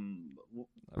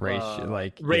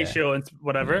ratio and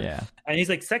whatever. Yeah. And he's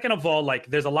like, second of all, like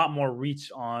there's a lot more reach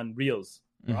on Reels.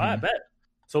 Mm-hmm. I bet.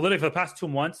 So literally for the past 2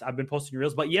 months, I've been posting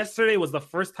Reels. But yesterday was the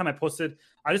first time I posted.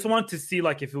 I just wanted to see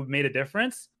like if it made a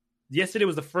difference. Yesterday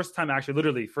was the first time, actually,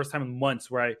 literally first time in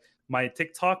months where my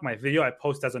TikTok, my video, I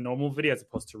post as a normal video as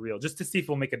opposed to Reel, just to see if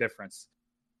it'll make a difference.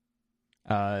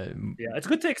 It's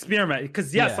good to experiment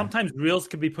because sometimes Reels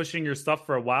could be pushing your stuff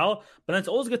for a while, but then it's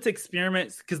always good to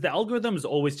experiment because the algorithm is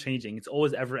always changing. It's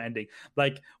always ever ending.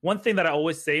 Like one thing that I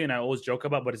always say and I always joke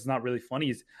about, but it's not really funny,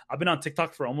 is I've been on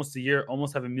TikTok for almost a year,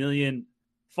 almost have 1 million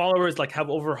followers, like have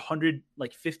over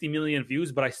 50 million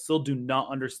views, but I still do not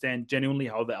understand genuinely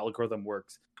how the algorithm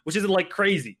works, which is like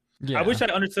crazy. Yeah. I wish I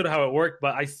understood how it worked,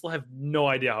 but I still have no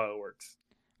idea how it works.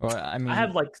 Well, I mean, I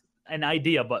have like an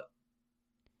idea, but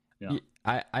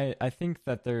I think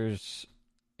that there's,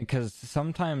 because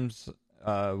sometimes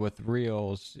with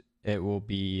Reels it will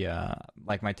be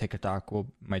like my TikTok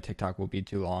will be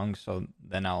too long, so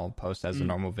then I'll post as a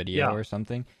normal video or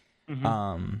something.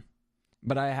 Mm-hmm.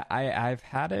 But I've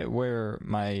had it where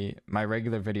my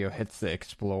regular video hits the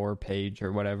explore page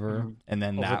or whatever, and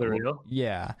then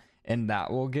and that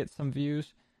will get some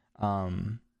views.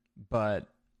 But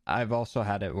I've also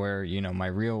had it where my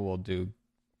reel will do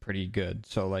pretty good.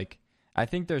 So like I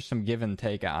think there's some give and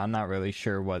take. I'm not really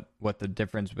sure what the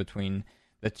difference between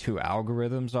the two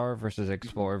algorithms are versus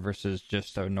explore versus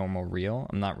just a normal reel.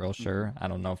 I'm not real sure. I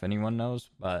don't know if anyone knows,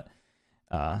 but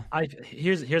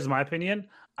here's my opinion.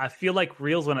 I feel like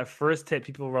Reels, when it first hit,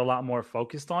 people were a lot more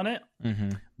focused on it.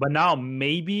 Mm-hmm. But now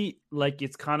maybe like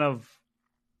it's kind of,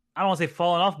 I don't want to say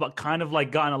fallen off, but kind of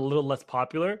like gotten a little less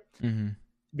popular. Mm-hmm.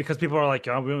 Because people are like,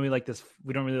 oh, we don't really like this.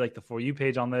 We don't really like the For You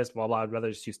page on this, blah, blah. I'd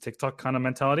rather just use TikTok kind of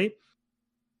mentality.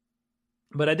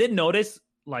 But I did notice,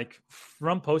 like,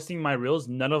 from posting my Reels,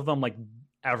 none of them, like,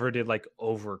 ever did, like,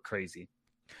 over crazy.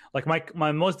 Like,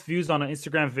 my most views on an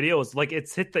Instagram video is, like,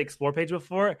 it's hit the Explore page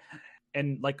before.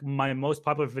 And, like, my most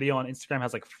popular video on Instagram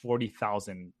has, like,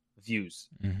 40,000 views.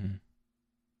 Mm-hmm.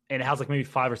 and it has like maybe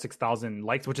 5 or 6,000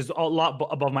 likes, which is a lot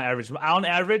above my average. On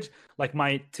average, like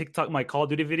my TikTok, my Call of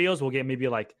Duty videos will get maybe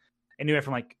like anywhere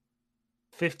from like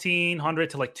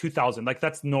 1,500 to like 2,000. Like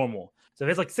that's normal. So if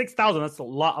it's like 6,000, that's a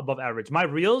lot above average. My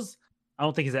Reels, I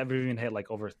don't think he's ever even hit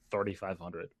like over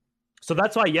 3,500. So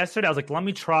that's why yesterday I was like, let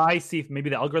me try, see if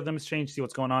maybe the algorithm has changed, see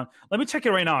what's going on. Let me check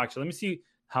it right now, actually. Let me see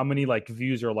how many like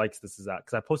views or likes this is at,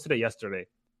 because I posted it yesterday.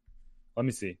 Let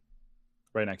me see.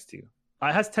 Right next to you.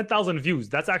 It has 10,000 views.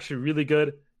 That's actually really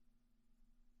good.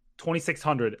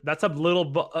 2,600. That's a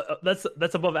little.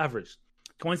 That's above average.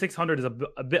 2,600 is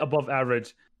a bit above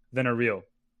average than a reel.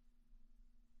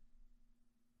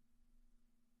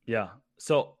 Yeah.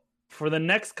 So for the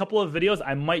next couple of videos,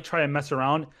 I might try and mess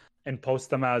around and post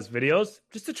them as videos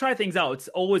just to try things out. It's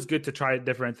always good to try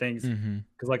different things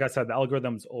because, like I said, the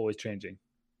algorithm's always changing.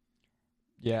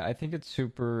 Yeah, I think it's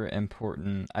super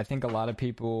important. I think a lot of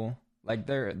people like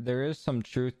there is some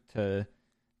truth to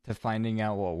finding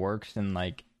out what works and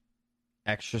like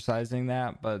exercising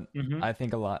that, but I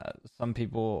think some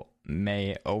people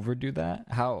may overdo that.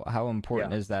 How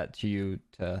important is that to you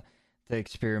to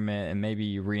experiment and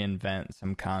maybe reinvent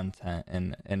some content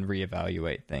and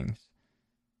reevaluate things?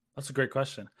 That's a great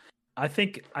question. I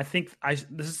think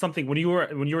this is something when you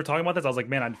were talking about this, I was like,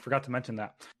 man, I forgot to mention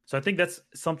that. So I think that's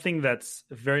something that's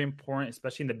very important,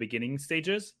 especially in the beginning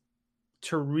stages,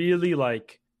 to really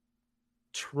like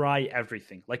try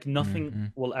everything. Like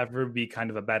nothing will ever be kind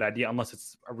of a bad idea unless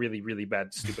it's a really, really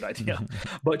bad, stupid idea.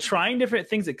 But trying different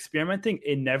things, experimenting,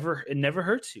 it never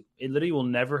hurts you. It literally will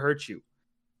never hurt you.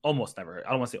 Almost never.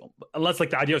 I don't want to say unless like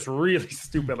the idea is really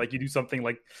stupid, like you do something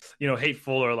like,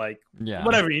 hateful or like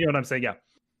whatever, you know what I'm saying? Yeah.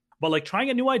 But like trying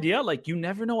a new idea, like you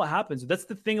never know what happens. That's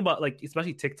the thing about like,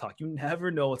 especially TikTok, you never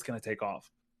know what's going to take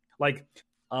off. Like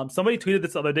somebody tweeted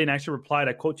this the other day and I actually replied,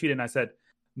 I quote tweeted and I said,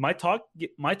 my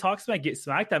talks might get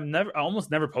smacked. I almost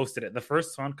never posted it. The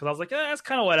first one, cause I was like, that's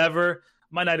kind of whatever.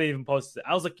 Might not even post it.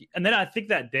 I was like, and then I think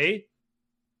that day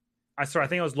I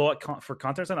think I was low for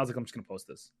content. And I was like, I'm just going to post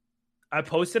this. I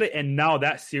posted it, and now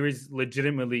that series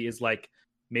legitimately is like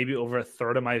maybe over a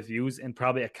third of my views, and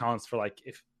probably accounts for like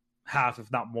half,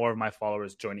 if not more, of my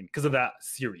followers joining because of that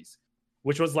series,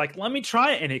 which was like, let me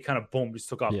try it, and it kind of boom, just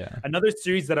took off. Yeah. Another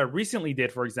series that I recently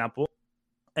did, for example,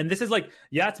 and this is like,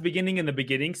 it's in the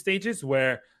beginning stages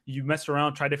where you mess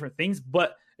around, try different things,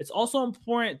 but it's also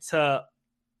important to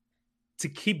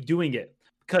keep doing it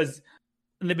because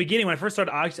in the beginning, when I first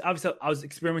started, I was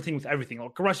experimenting with everything,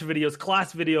 like rush videos,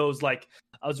 class videos, like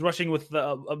I was rushing with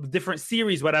a different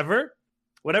series, whatever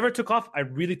took off, I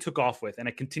really took off with, and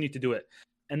I continued to do it.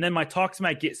 And then my talks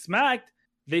might get smacked.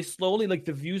 They slowly, like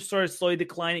the views started slowly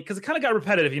declining because it kind of got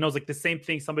repetitive. It's like the same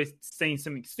thing, somebody saying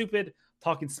something stupid,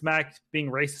 talking smack,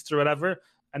 being racist or whatever,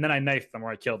 and then I knifed them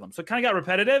or I killed them. So it kind of got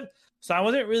repetitive. So I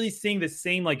wasn't really seeing the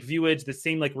same like viewage, the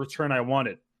same like return I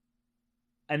wanted.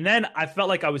 And then I felt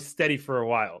like I was steady for a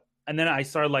while. And then I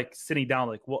started like sitting down,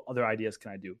 like, what other ideas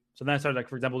can I do? So then I started, like,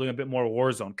 for example, doing a bit more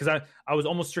Warzone. Because I was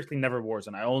almost strictly never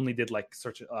Warzone. I only did like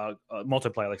search,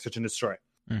 multiplayer, like search and destroy.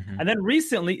 And then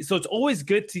recently, so it's always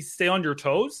good to stay on your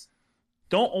toes.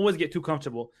 Don't always get too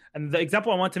comfortable. And the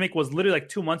example I wanted to make was literally like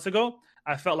 2 months ago.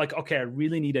 I felt like, okay, I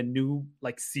really need a new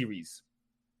like series.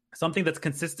 Something that's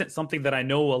consistent, something that I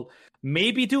know will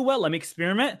maybe do well. Let me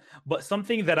experiment. But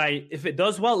something that if it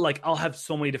does well, like I'll have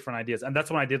so many different ideas. And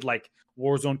that's when I did like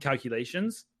Warzone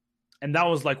calculations. And that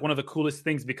was like one of the coolest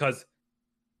things because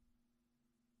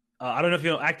I don't know if you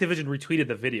know, Activision retweeted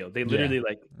the video. They literally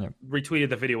retweeted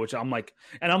the video, which I'm like,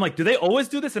 do they always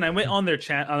do this? And I went on their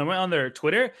channel, I went on their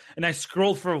Twitter and I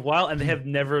scrolled for a while and they have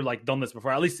never like done this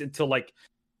before, at least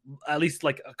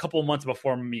a couple of months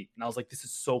before me. And I was like, this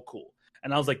is so cool.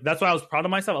 And I was like, that's why I was proud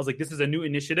of myself. I was like, this is a new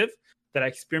initiative that I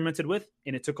experimented with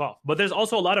and it took off. But there's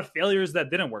also a lot of failures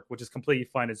that didn't work, which is completely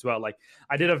fine as well. Like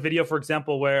I did a video, for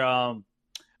example, where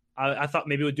I thought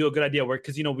maybe it would do a good idea where,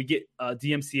 because, we get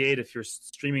DMCA'd if you're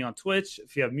streaming on Twitch,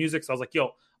 if you have music. So I was like, yo,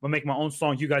 I'm going to make my own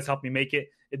song. You guys help me make it.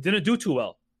 It didn't do too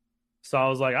well. So I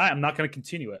was like, I'm not going to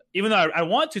continue it. Even though I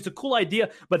want to. It's a cool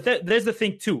idea. But there's the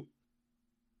thing too.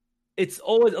 It's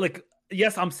always like,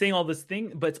 yes, I'm saying all this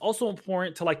thing, but it's also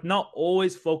important to like not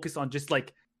always focus on just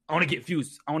like, I want to get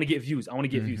views. I want to get views. I want to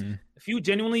get views. If you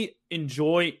genuinely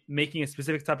enjoy making a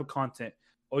specific type of content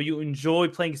or you enjoy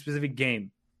playing a specific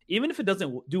game, even if it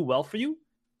doesn't do well for you,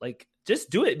 like just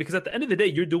do it, because at the end of the day,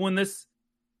 you're doing this,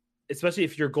 especially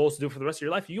if your goal is to do it for the rest of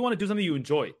your life. You want to do something you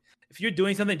enjoy. If you're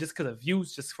doing something just because of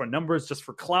views, just for numbers, just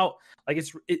for clout, like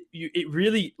it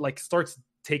really like starts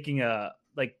taking a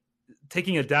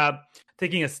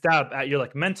stab at your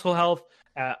like mental health,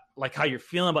 at like how you're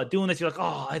feeling about doing this. You're like,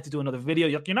 oh, I have to do another video.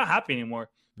 You're not happy anymore.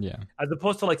 Yeah. As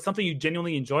opposed to like something you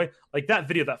genuinely enjoy, like that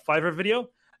video, that Fiverr video.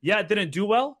 Yeah, it didn't do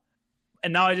well.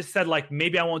 And now I just said like,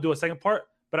 maybe I won't do a second part,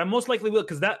 but I most likely will,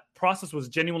 because that process was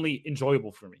genuinely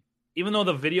enjoyable for me. Even though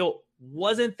the video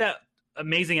wasn't that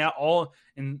amazing at all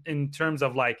in terms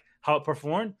of like how it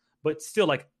performed, but still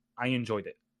like I enjoyed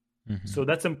it. Mm-hmm. So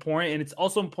that's important. And it's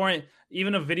also important,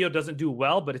 even if a video doesn't do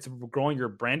well, but it's growing your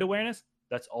brand awareness.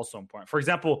 That's also important. For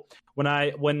example,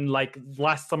 when like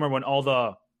last summer, when all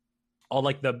the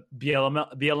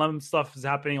BLM stuff is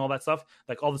happening, all that stuff,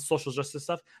 like all the social justice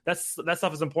stuff, that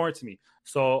stuff is important to me.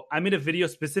 So I made a video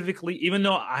specifically, even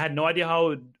though I had no idea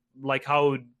how it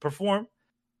would perform.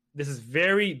 This is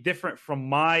very different from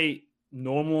my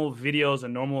normal videos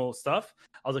and normal stuff.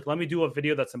 I was like, let me do a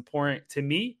video that's important to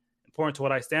me, important to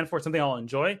what I stand for, something I'll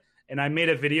enjoy. And I made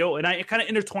a video, and I kind of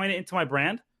intertwined it into my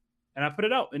brand, and I put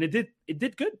it out, and it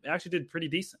did good. It actually did pretty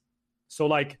decent. So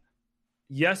like,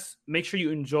 yes, make sure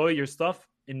you enjoy your stuff,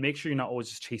 and make sure you're not always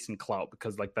just chasing clout,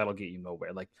 because like that'll get you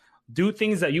nowhere. Like, do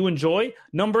things that you enjoy.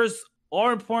 Numbers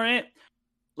are important.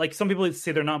 Like some people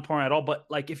say they're not important at all, but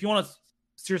like if you want to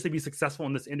seriously be successful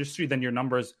in this industry, then your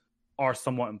numbers are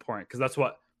somewhat important, because that's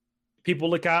what people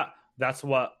look at. That's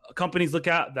what companies look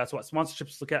at. That's what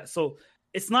sponsorships look at. So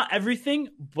it's not everything,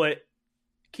 but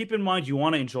keep in mind you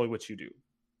want to enjoy what you do.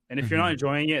 And if you're not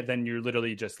enjoying it, then you're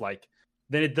literally just like,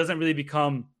 then it doesn't really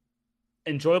become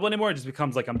enjoyable anymore. It just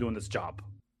becomes like, I'm doing this job.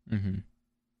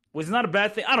 Which is not a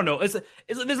bad thing. I don't know.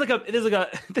 There's like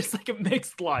a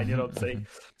mixed line, you know what I'm saying?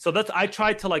 So I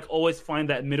try to like always find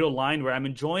that middle line where I'm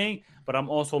enjoying, but I'm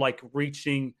also like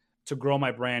reaching to grow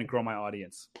my brand, grow my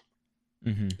audience.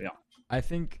 Yeah. I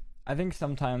think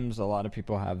sometimes a lot of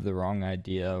people have the wrong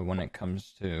idea when it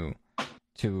comes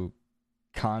to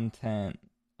content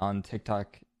on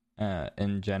TikTok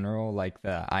in general, like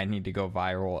I need to go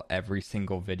viral every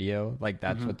single video. Like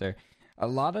that's what they're, a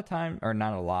lot of time, or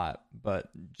not a lot, but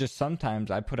just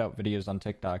sometimes I put out videos on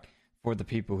TikTok for the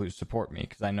people who support me,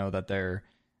 because I know that they're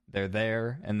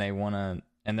there and they want to,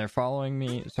 and they're following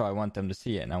me, so I want them to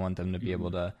see it, and I want them to be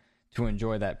able to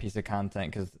enjoy that piece of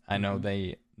content, because I know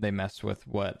they mess with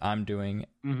what I'm doing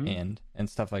and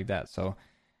stuff like that. So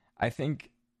I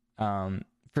think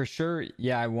for sure,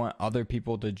 yeah, I want other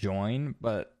people to join,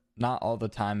 but not all the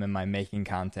time am I making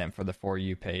content for the For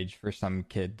You page for some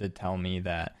kid to tell me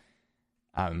that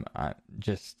I'm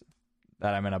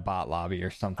in a bot lobby or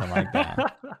something like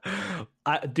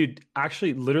that. Dude,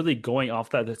 actually, literally going off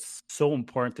that's so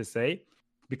important to say,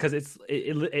 because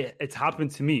it's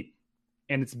happened to me,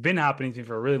 and it's been happening to me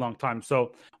for a really long time.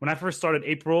 So when I first started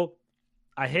April,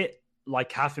 I hit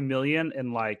like 500,000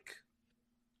 in like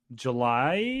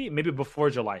July, maybe before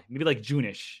July, maybe like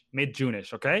June-ish,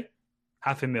 mid-June-ish, okay?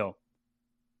 500,000.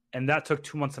 And that took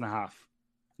 2.5 months.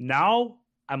 Now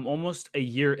I'm almost a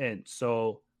year in.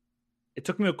 So it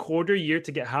took me a quarter year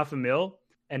to get 500,000.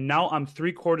 And now I'm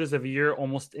 3/4 of a year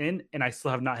almost in, and I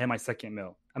still have not hit my second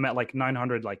mil. I'm at like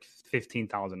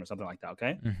 915,000 or something like that,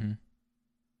 okay?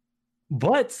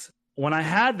 But when I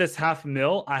had this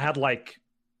 500,000, I had like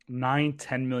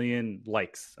 9-10 million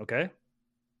likes, okay?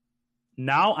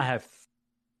 Now I have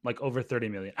like over 30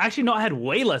 million. Actually, no, I had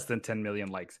way less than 10 million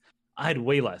likes. I had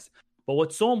way less. But what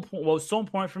was so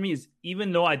important for me is,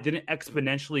 even though I didn't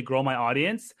exponentially grow my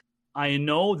audience, I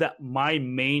know that my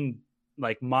main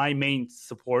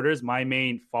supporters, my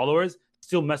main followers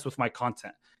still mess with my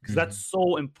content, because that's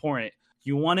so important.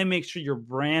 You want to make sure your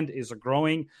brand is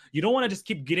growing. You don't want to just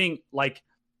keep getting like,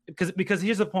 because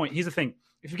here's the point. Here's the thing.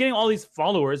 If you're getting all these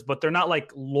followers, but they're not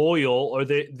like loyal, or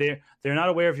they're not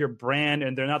aware of your brand,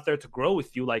 and they're not there to grow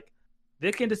with you, like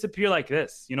they can disappear like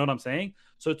this. You know what I'm saying?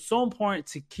 So it's so important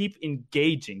to keep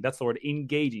engaging. That's the word,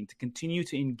 engaging, to continue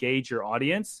to engage your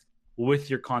audience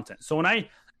with your content. So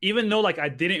even though like I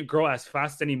didn't grow as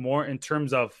fast anymore in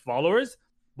terms of followers,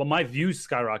 but my views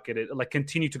skyrocketed, like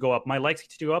continue to go up. My likes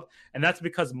continue to go up. And that's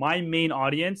because my main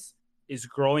audience is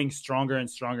growing stronger and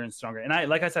stronger and stronger. And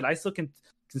like I said, I still can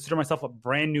consider myself a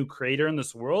brand new creator in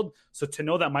this world. So to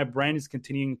know that my brand is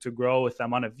continuing to grow with the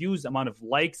amount of views, the amount of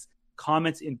likes,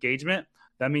 comments, engagement,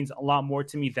 that means a lot more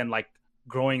to me than like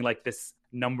growing like this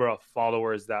number of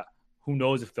followers that who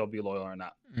knows if they'll be loyal or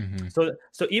not.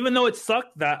 So even though it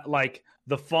sucked that like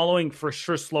the following for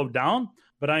sure slowed down,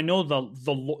 but I know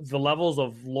the levels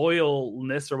of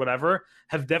loyalness or whatever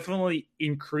have definitely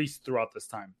increased throughout this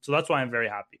time. So that's why I'm very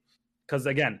happy. Because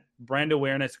again, brand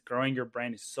awareness, growing your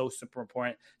brand is so super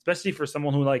important, especially for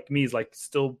someone who like me is like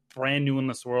still brand new in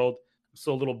this world. I'm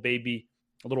still a little baby,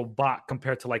 a little bot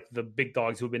compared to like the big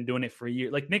dogs who've been doing it for a year.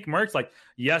 Like Nick Merckx, like,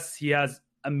 yes, he has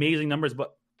amazing numbers,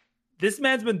 but This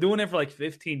man's been doing it for like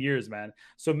 15 years, man.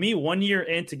 So me 1 year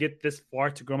in to get this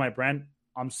far to grow my brand,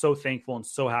 I'm so thankful and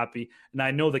so happy. And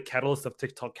I know the catalyst of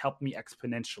TikTok helped me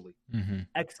exponentially.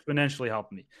 Exponentially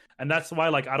helped me. And that's why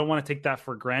like I don't want to take that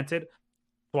for granted.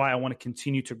 That's why I want to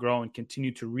continue to grow and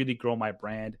continue to really grow my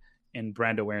brand and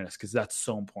brand awareness, because that's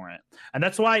so important. And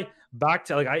that's why, back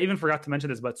to like, I even forgot to mention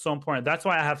this, but it's so important. That's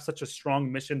why I have such a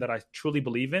strong mission that I truly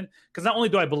believe in, because not only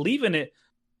do I believe in it,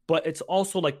 but it's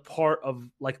also like part of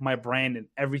like my brand and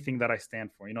everything that I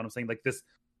stand for. You know what I'm saying? Like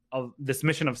this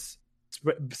mission of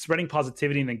spreading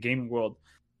positivity in the gaming world.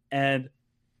 And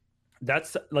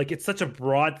that's like, it's such a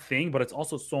broad thing, but it's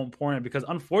also so important because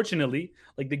unfortunately,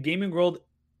 like the gaming world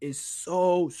is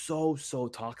so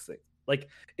toxic. Like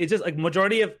it's just like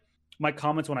majority of my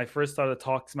comments when I first started to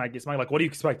talk smack, like, what do you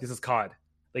expect? This is COD.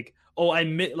 Like, oh, I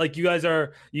admit, like you guys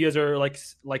are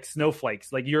like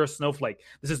snowflakes. Like you're a snowflake.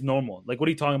 This is normal. Like, what are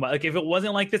you talking about? Like, if it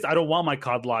wasn't like this, I don't want my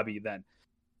COD lobby. Then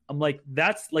I'm like,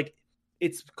 that's like,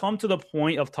 it's come to the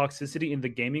point of toxicity in the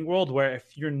gaming world where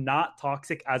if you're not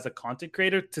toxic as a content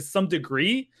creator to some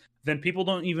degree, then people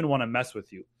don't even want to mess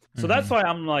with you. So that's why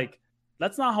I'm like,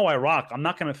 that's not how I rock. I'm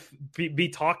not going to be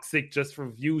toxic just for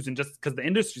views and just because the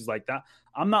industry's like that.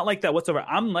 I'm not like that whatsoever.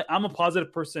 I'm a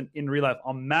positive person in real life.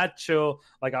 I'm mad chill.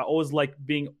 Like I always like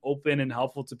being open and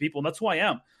helpful to people. And that's who I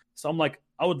am. So I'm like,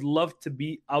 I would love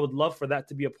for that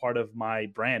to be a part of my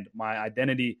brand, my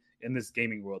identity in this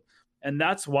gaming world. And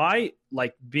that's why,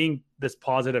 like, being this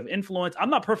positive influence, I'm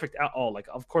not perfect at all. Like,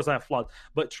 of course I have flaws,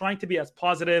 but trying to be as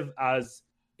positive, as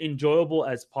enjoyable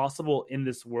as possible in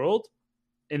this world,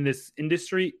 in this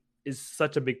industry, is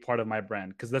such a big part of my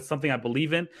brand, because that's something I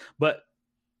believe in. But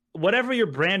whatever your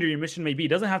brand or your mission may be, it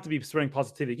doesn't have to be spreading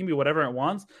positivity. It can be whatever it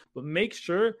wants, but make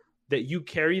sure that you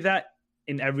carry that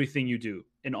in everything you do,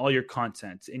 in all your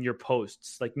content, in your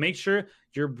posts. Like, make sure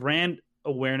your brand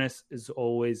awareness is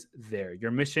always there. Your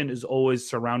mission is always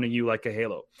surrounding you like a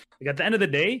halo. Like, at the end of the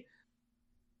day,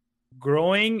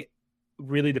 growing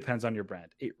really depends on your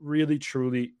brand. It really,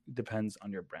 truly depends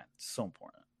on your brand. It's so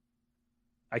important.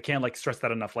 I can't like stress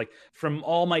that enough. Like, from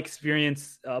all my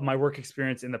experience, my work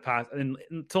experience in the past and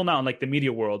until now in like the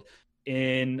media world,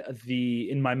 in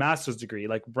my master's degree,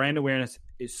 like brand awareness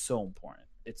is so important.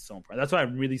 It's so important. That's why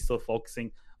I'm really still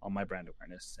focusing on my brand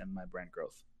awareness and my brand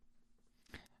growth.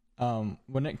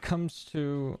 When it comes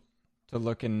to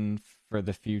looking for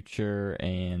the future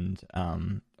and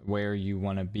where you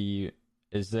want to be,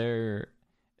 are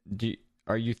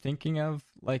you thinking of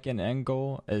like an end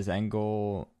goal? Is end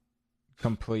goal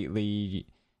completely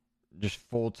just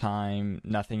full-time,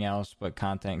 nothing else but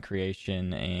content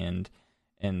creation and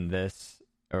this,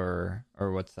 or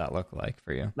what's that look like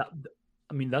for you?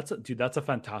 I mean, that's a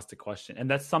fantastic question. And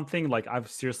that's something like I've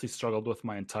seriously struggled with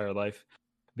my entire life,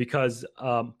 because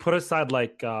put aside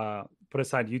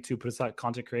YouTube, put aside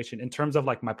content creation, in terms of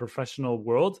like my professional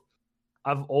world,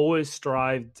 I've always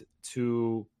strived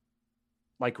to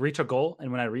like reach a goal.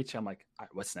 And when I reach it, I'm like, all right,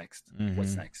 what's next?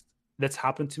 What's next? That's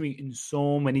happened to me in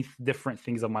so many different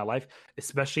things of my life,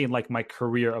 especially in like my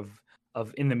career of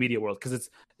in the media world. Because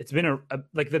it's been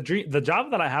like the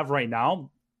job that I have right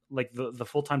now, like the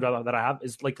full-time job that I have,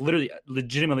 is like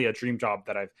legitimately a dream job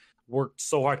that I've worked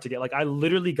so hard to get. Like, I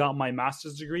literally got my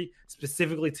master's degree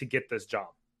specifically to get this job.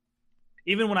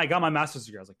 Even when I got my master's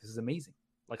degree, I was like, this is amazing.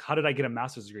 Like, how did I get a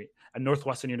master's degree at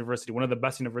Northwestern University, one of the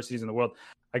best universities in the world?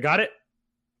 I got it,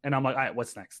 and I'm like, all right,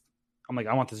 what's next? I'm like,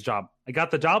 I want this job. I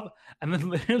got the job, and then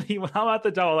literally when I'm at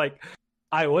the job, I'm like,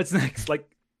 all right, what's next? Like,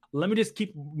 let me just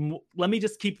keep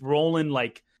rolling.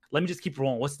 Like, let me just keep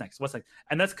rolling. What's next?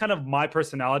 And that's kind of my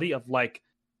personality of like,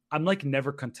 I'm like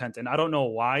never content, and I don't know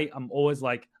why. I'm always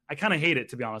like, I kind of hate it,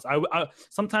 to be honest. I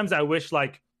sometimes I wish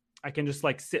like I can just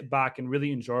like sit back and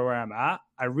really enjoy where I'm at.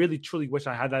 I really truly wish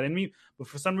I had that in me, but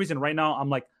for some reason right now I'm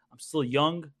like, I'm still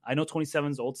young. I know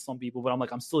 27 is old to some people, but I'm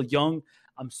like, I'm still young.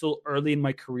 I'm still early in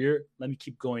my career. Let me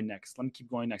keep going next.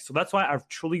 So that's why I've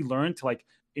truly learned to like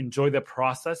enjoy the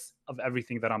process of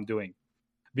everything that I'm doing.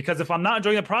 Because if I'm not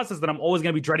enjoying the process, then I'm always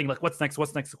going to be dreading like, what's next?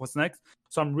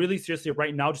 So I'm really seriously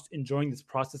right now just enjoying this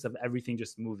process of everything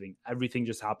just moving, everything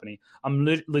just happening. I'm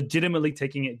legitimately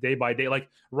taking it day by day. Like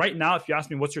right now, if you ask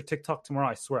me, what's your TikTok tomorrow?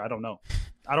 I swear, I don't know.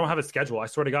 I don't have a schedule. I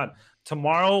swear to God.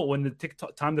 Tomorrow, when the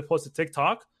TikTok time to post a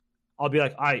TikTok, I'll be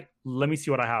like, all right, let me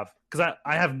see what I have. Because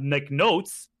I have like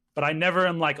notes, but I never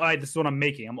am like, all right, this is what I'm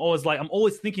making. I'm always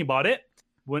thinking about it.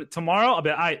 When tomorrow, I'll be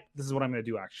like, all right, this is what I'm going to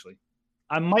do actually.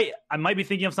 I might be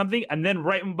thinking of something, and then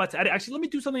right I'm about to edit, actually, let me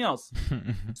do something else.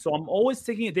 So I'm always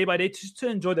taking it day by day just to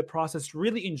enjoy the process,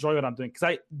 really enjoy what I'm doing, because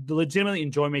I legitimately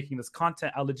enjoy making this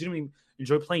content. I legitimately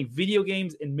enjoy playing video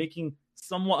games and making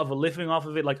somewhat of a living off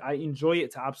of it. Like, I enjoy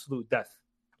it to absolute death.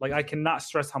 Like I cannot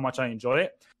stress how much I enjoy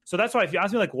it. So that's why if you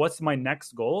ask me like what's my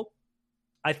next goal,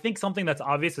 I think something that's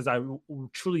obvious is I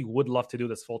truly would love to do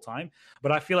this full time,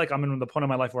 but I feel like I'm in the point of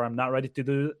my life where I'm not ready to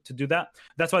do that.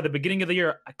 That's why at the beginning of the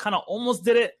year I kind of almost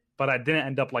did it, but I didn't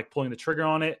end up like pulling the trigger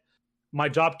on it. My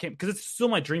job came because it's still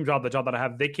my dream job, the job that I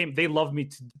have. They loved me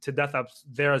to death up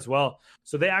there as well.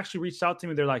 So they actually reached out to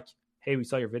me. They're like, "Hey, we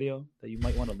saw your video that you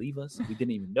might want to leave us. We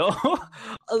didn't even know." I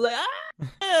was like,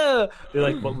 ah! They're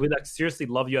like, "But we like seriously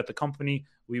love you at the company.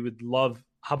 We would love.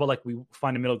 How about like we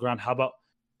find a middle ground? How about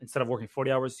instead of working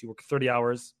 40 hours, you work 30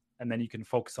 hours, and then you can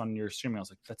focus on your streaming." I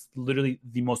was like, that's literally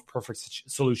the most perfect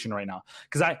solution right now.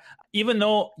 Because even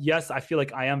though, yes, I feel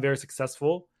like I am very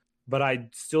successful, but I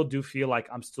still do feel like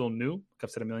I'm still new, like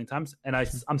I've said a million times. And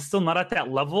I'm still not at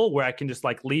that level where I can just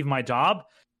like leave my job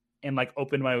and like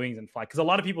open my wings and fly. Because a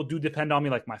lot of people do depend on me,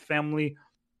 like my family,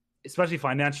 especially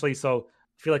financially. So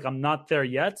I feel like I'm not there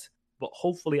yet, but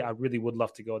hopefully I really would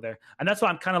love to go there. And that's why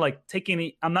I'm kind of like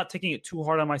I'm not taking it too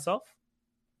hard on myself.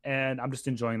 And I'm just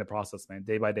enjoying the process, man.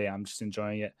 Day by day, I'm just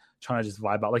enjoying it, trying to just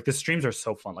vibe out. Like the streams are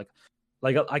so fun. Like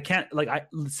I can't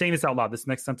saying this out loud. This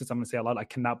next sentence I'm gonna say out loud. I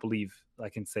cannot believe I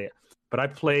can say it, but I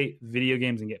play video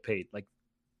games and get paid. Like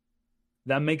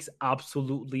that makes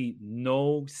absolutely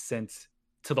no sense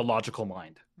to the logical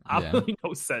mind. Absolutely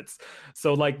no sense.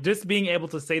 So like just being able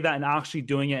to say that and actually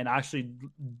doing it and actually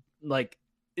like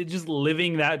it just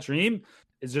living that dream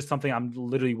is just something I'm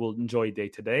literally will enjoy day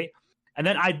to day. And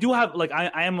then I do have like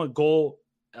I am a goal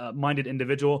minded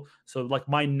individual. So like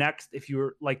my next, if you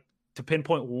were like to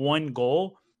pinpoint one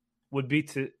goal, would be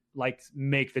to like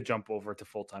make the jump over to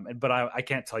full time. But I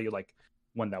can't tell you like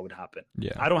when that would happen.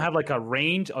 Yeah, I don't have like a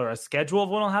range or a schedule of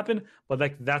when it'll happen, but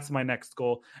like that's my next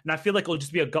goal. And I feel like it'll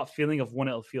just be a gut feeling of when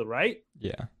it'll feel right.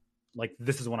 Yeah, like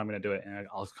this is when I'm gonna do it, and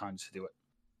I'll kind of just do it.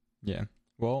 Yeah.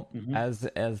 Well, as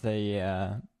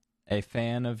a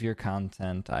fan of your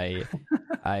content, I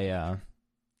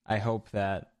hope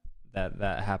that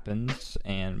happens.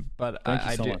 But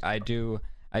I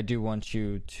do want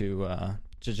you to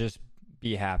just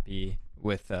be happy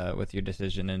with your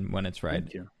decision, and when it's right,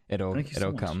 it'll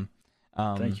come.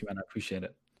 Thank you, man. I appreciate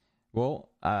it. Well,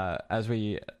 as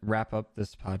we wrap up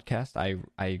this podcast,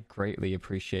 I greatly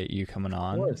appreciate you coming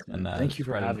on. Of course, and thank you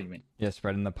for having me. Yeah,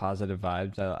 spreading the positive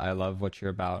vibes. I love what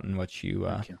you're about and what you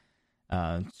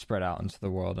spread out into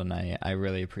the world, and I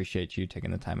really appreciate you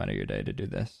taking the time out of your day to do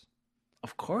this.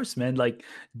 Of course, man. Like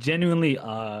genuinely,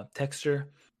 Texture,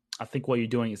 I think what you're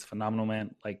doing is phenomenal,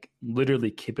 man. Like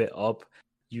literally keep it up.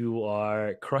 You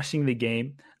are crushing the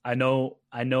game. I know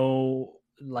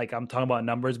like I'm talking about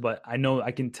numbers, but I know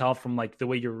I can tell from like the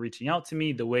way you're reaching out to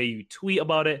me, the way you tweet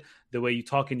about it, the way you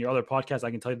talk in your other podcasts, I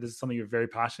can tell you this is something you're very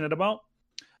passionate about.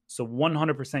 So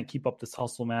 100% keep up this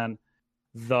hustle, man.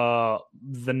 The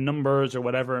numbers or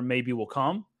whatever maybe will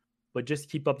come, but just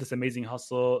keep up this amazing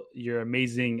hustle, your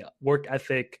amazing work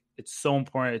ethic. It's so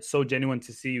important. It's so genuine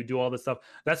to see you do all this stuff.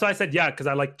 That's why I said, yeah, because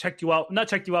I like not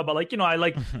checked you out, but like, I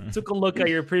like took a look at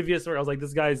your previous work. I was like,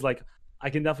 this guy's like, I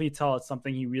can definitely tell it's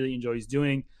something he really enjoys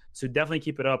doing. So definitely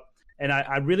keep it up. And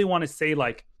I really want to say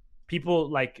like, people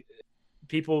like,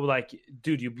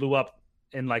 dude, you blew up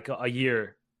in like a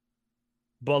year.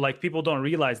 But like people don't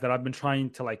realize that I've been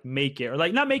trying to like make it, or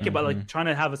like not make it, but like trying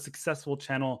to have a successful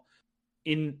channel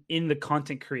in the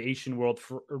content creation world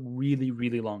for a really,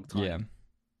 really long time. Yeah.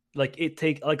 Like it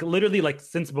take like literally like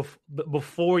since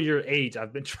before your age,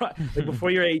 I've been trying, like before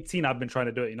you're 18, I've been trying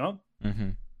to do it,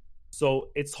 So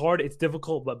it's hard, it's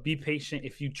difficult, but be patient.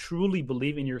 If you truly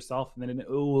believe in yourself, then it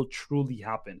will truly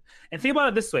happen. And think about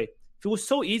it this way. If it was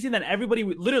so easy, then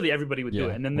literally everybody would do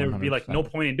it. And then there would be like no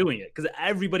point in doing it because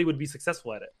everybody would be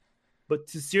successful at it. But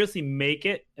to seriously make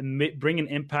it and bring an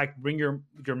impact, bring your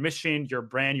mission, your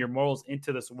brand, your morals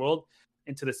into this world,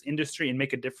 into this industry, and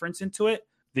make a difference into it,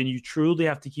 then you truly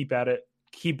have to keep at it,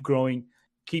 keep growing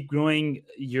keep growing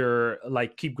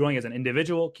as an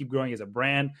individual, keep growing as a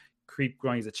brand, keep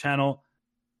growing as a channel.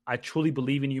 I truly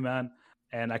believe in you, man.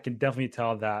 And I can definitely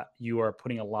tell that you are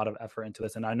putting a lot of effort into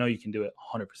this. And I know you can do it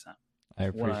 100%. I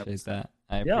appreciate 100%. That.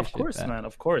 Yeah, of course, man.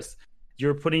 Of course.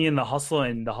 You're putting in the hustle,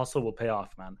 and the hustle will pay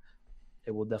off, man.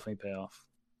 It will definitely pay off.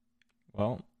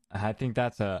 Well, I think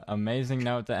that's an amazing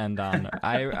note to end on.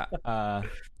 I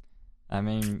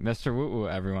mean, Mr. Woo Woo,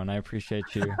 everyone, I appreciate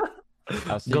you.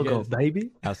 I'll see you guys,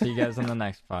 baby. I'll see you guys on the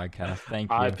next podcast. Thank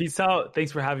you. All right, peace out.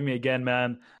 Thanks for having me again,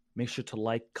 man. Make sure to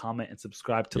like, comment, and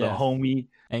subscribe to the homie.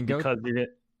 And go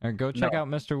check out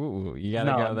Mr. Woo Woo. You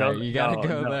gotta go there. You gotta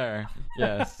go there.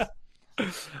 Yes.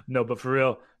 No, but for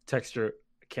real, Texture,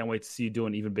 I can't wait to see you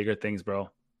doing even bigger things, bro.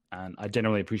 And I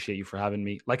genuinely appreciate you for having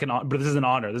me. But this is an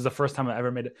honor. This is the first time I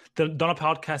ever done a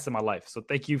podcast in my life. So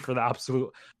thank you for the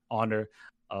absolute honor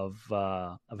of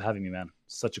having me, man.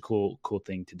 Such a cool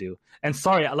thing to do. And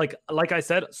sorry, like I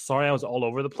said, sorry I was all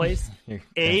over the place.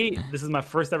 A, this is my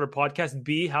first ever podcast.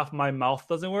 B, half my mouth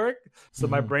doesn't work, so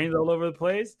my brain's all over the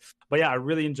place. But yeah, I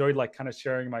really enjoyed like kind of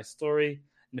sharing my story.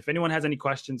 And if anyone has any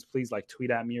questions, please like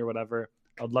tweet at me or whatever.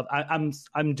 I'd love.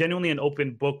 I'm genuinely an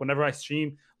open book. Whenever I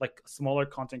stream, like smaller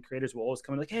content creators will always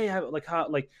come in like, hey,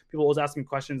 people always ask me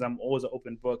questions. I'm always an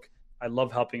open book. I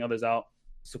love helping others out.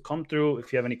 So come through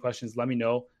if you have any questions. Let me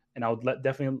know, and I would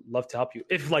definitely love to help you.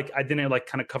 If like I didn't like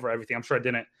kind of cover everything, I'm sure I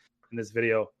didn't in this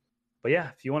video. But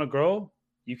yeah, if you want to grow,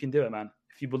 you can do it, man.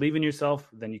 If you believe in yourself,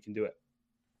 then you can do it.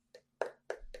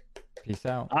 Peace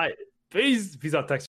out. All right, peace out, Tex.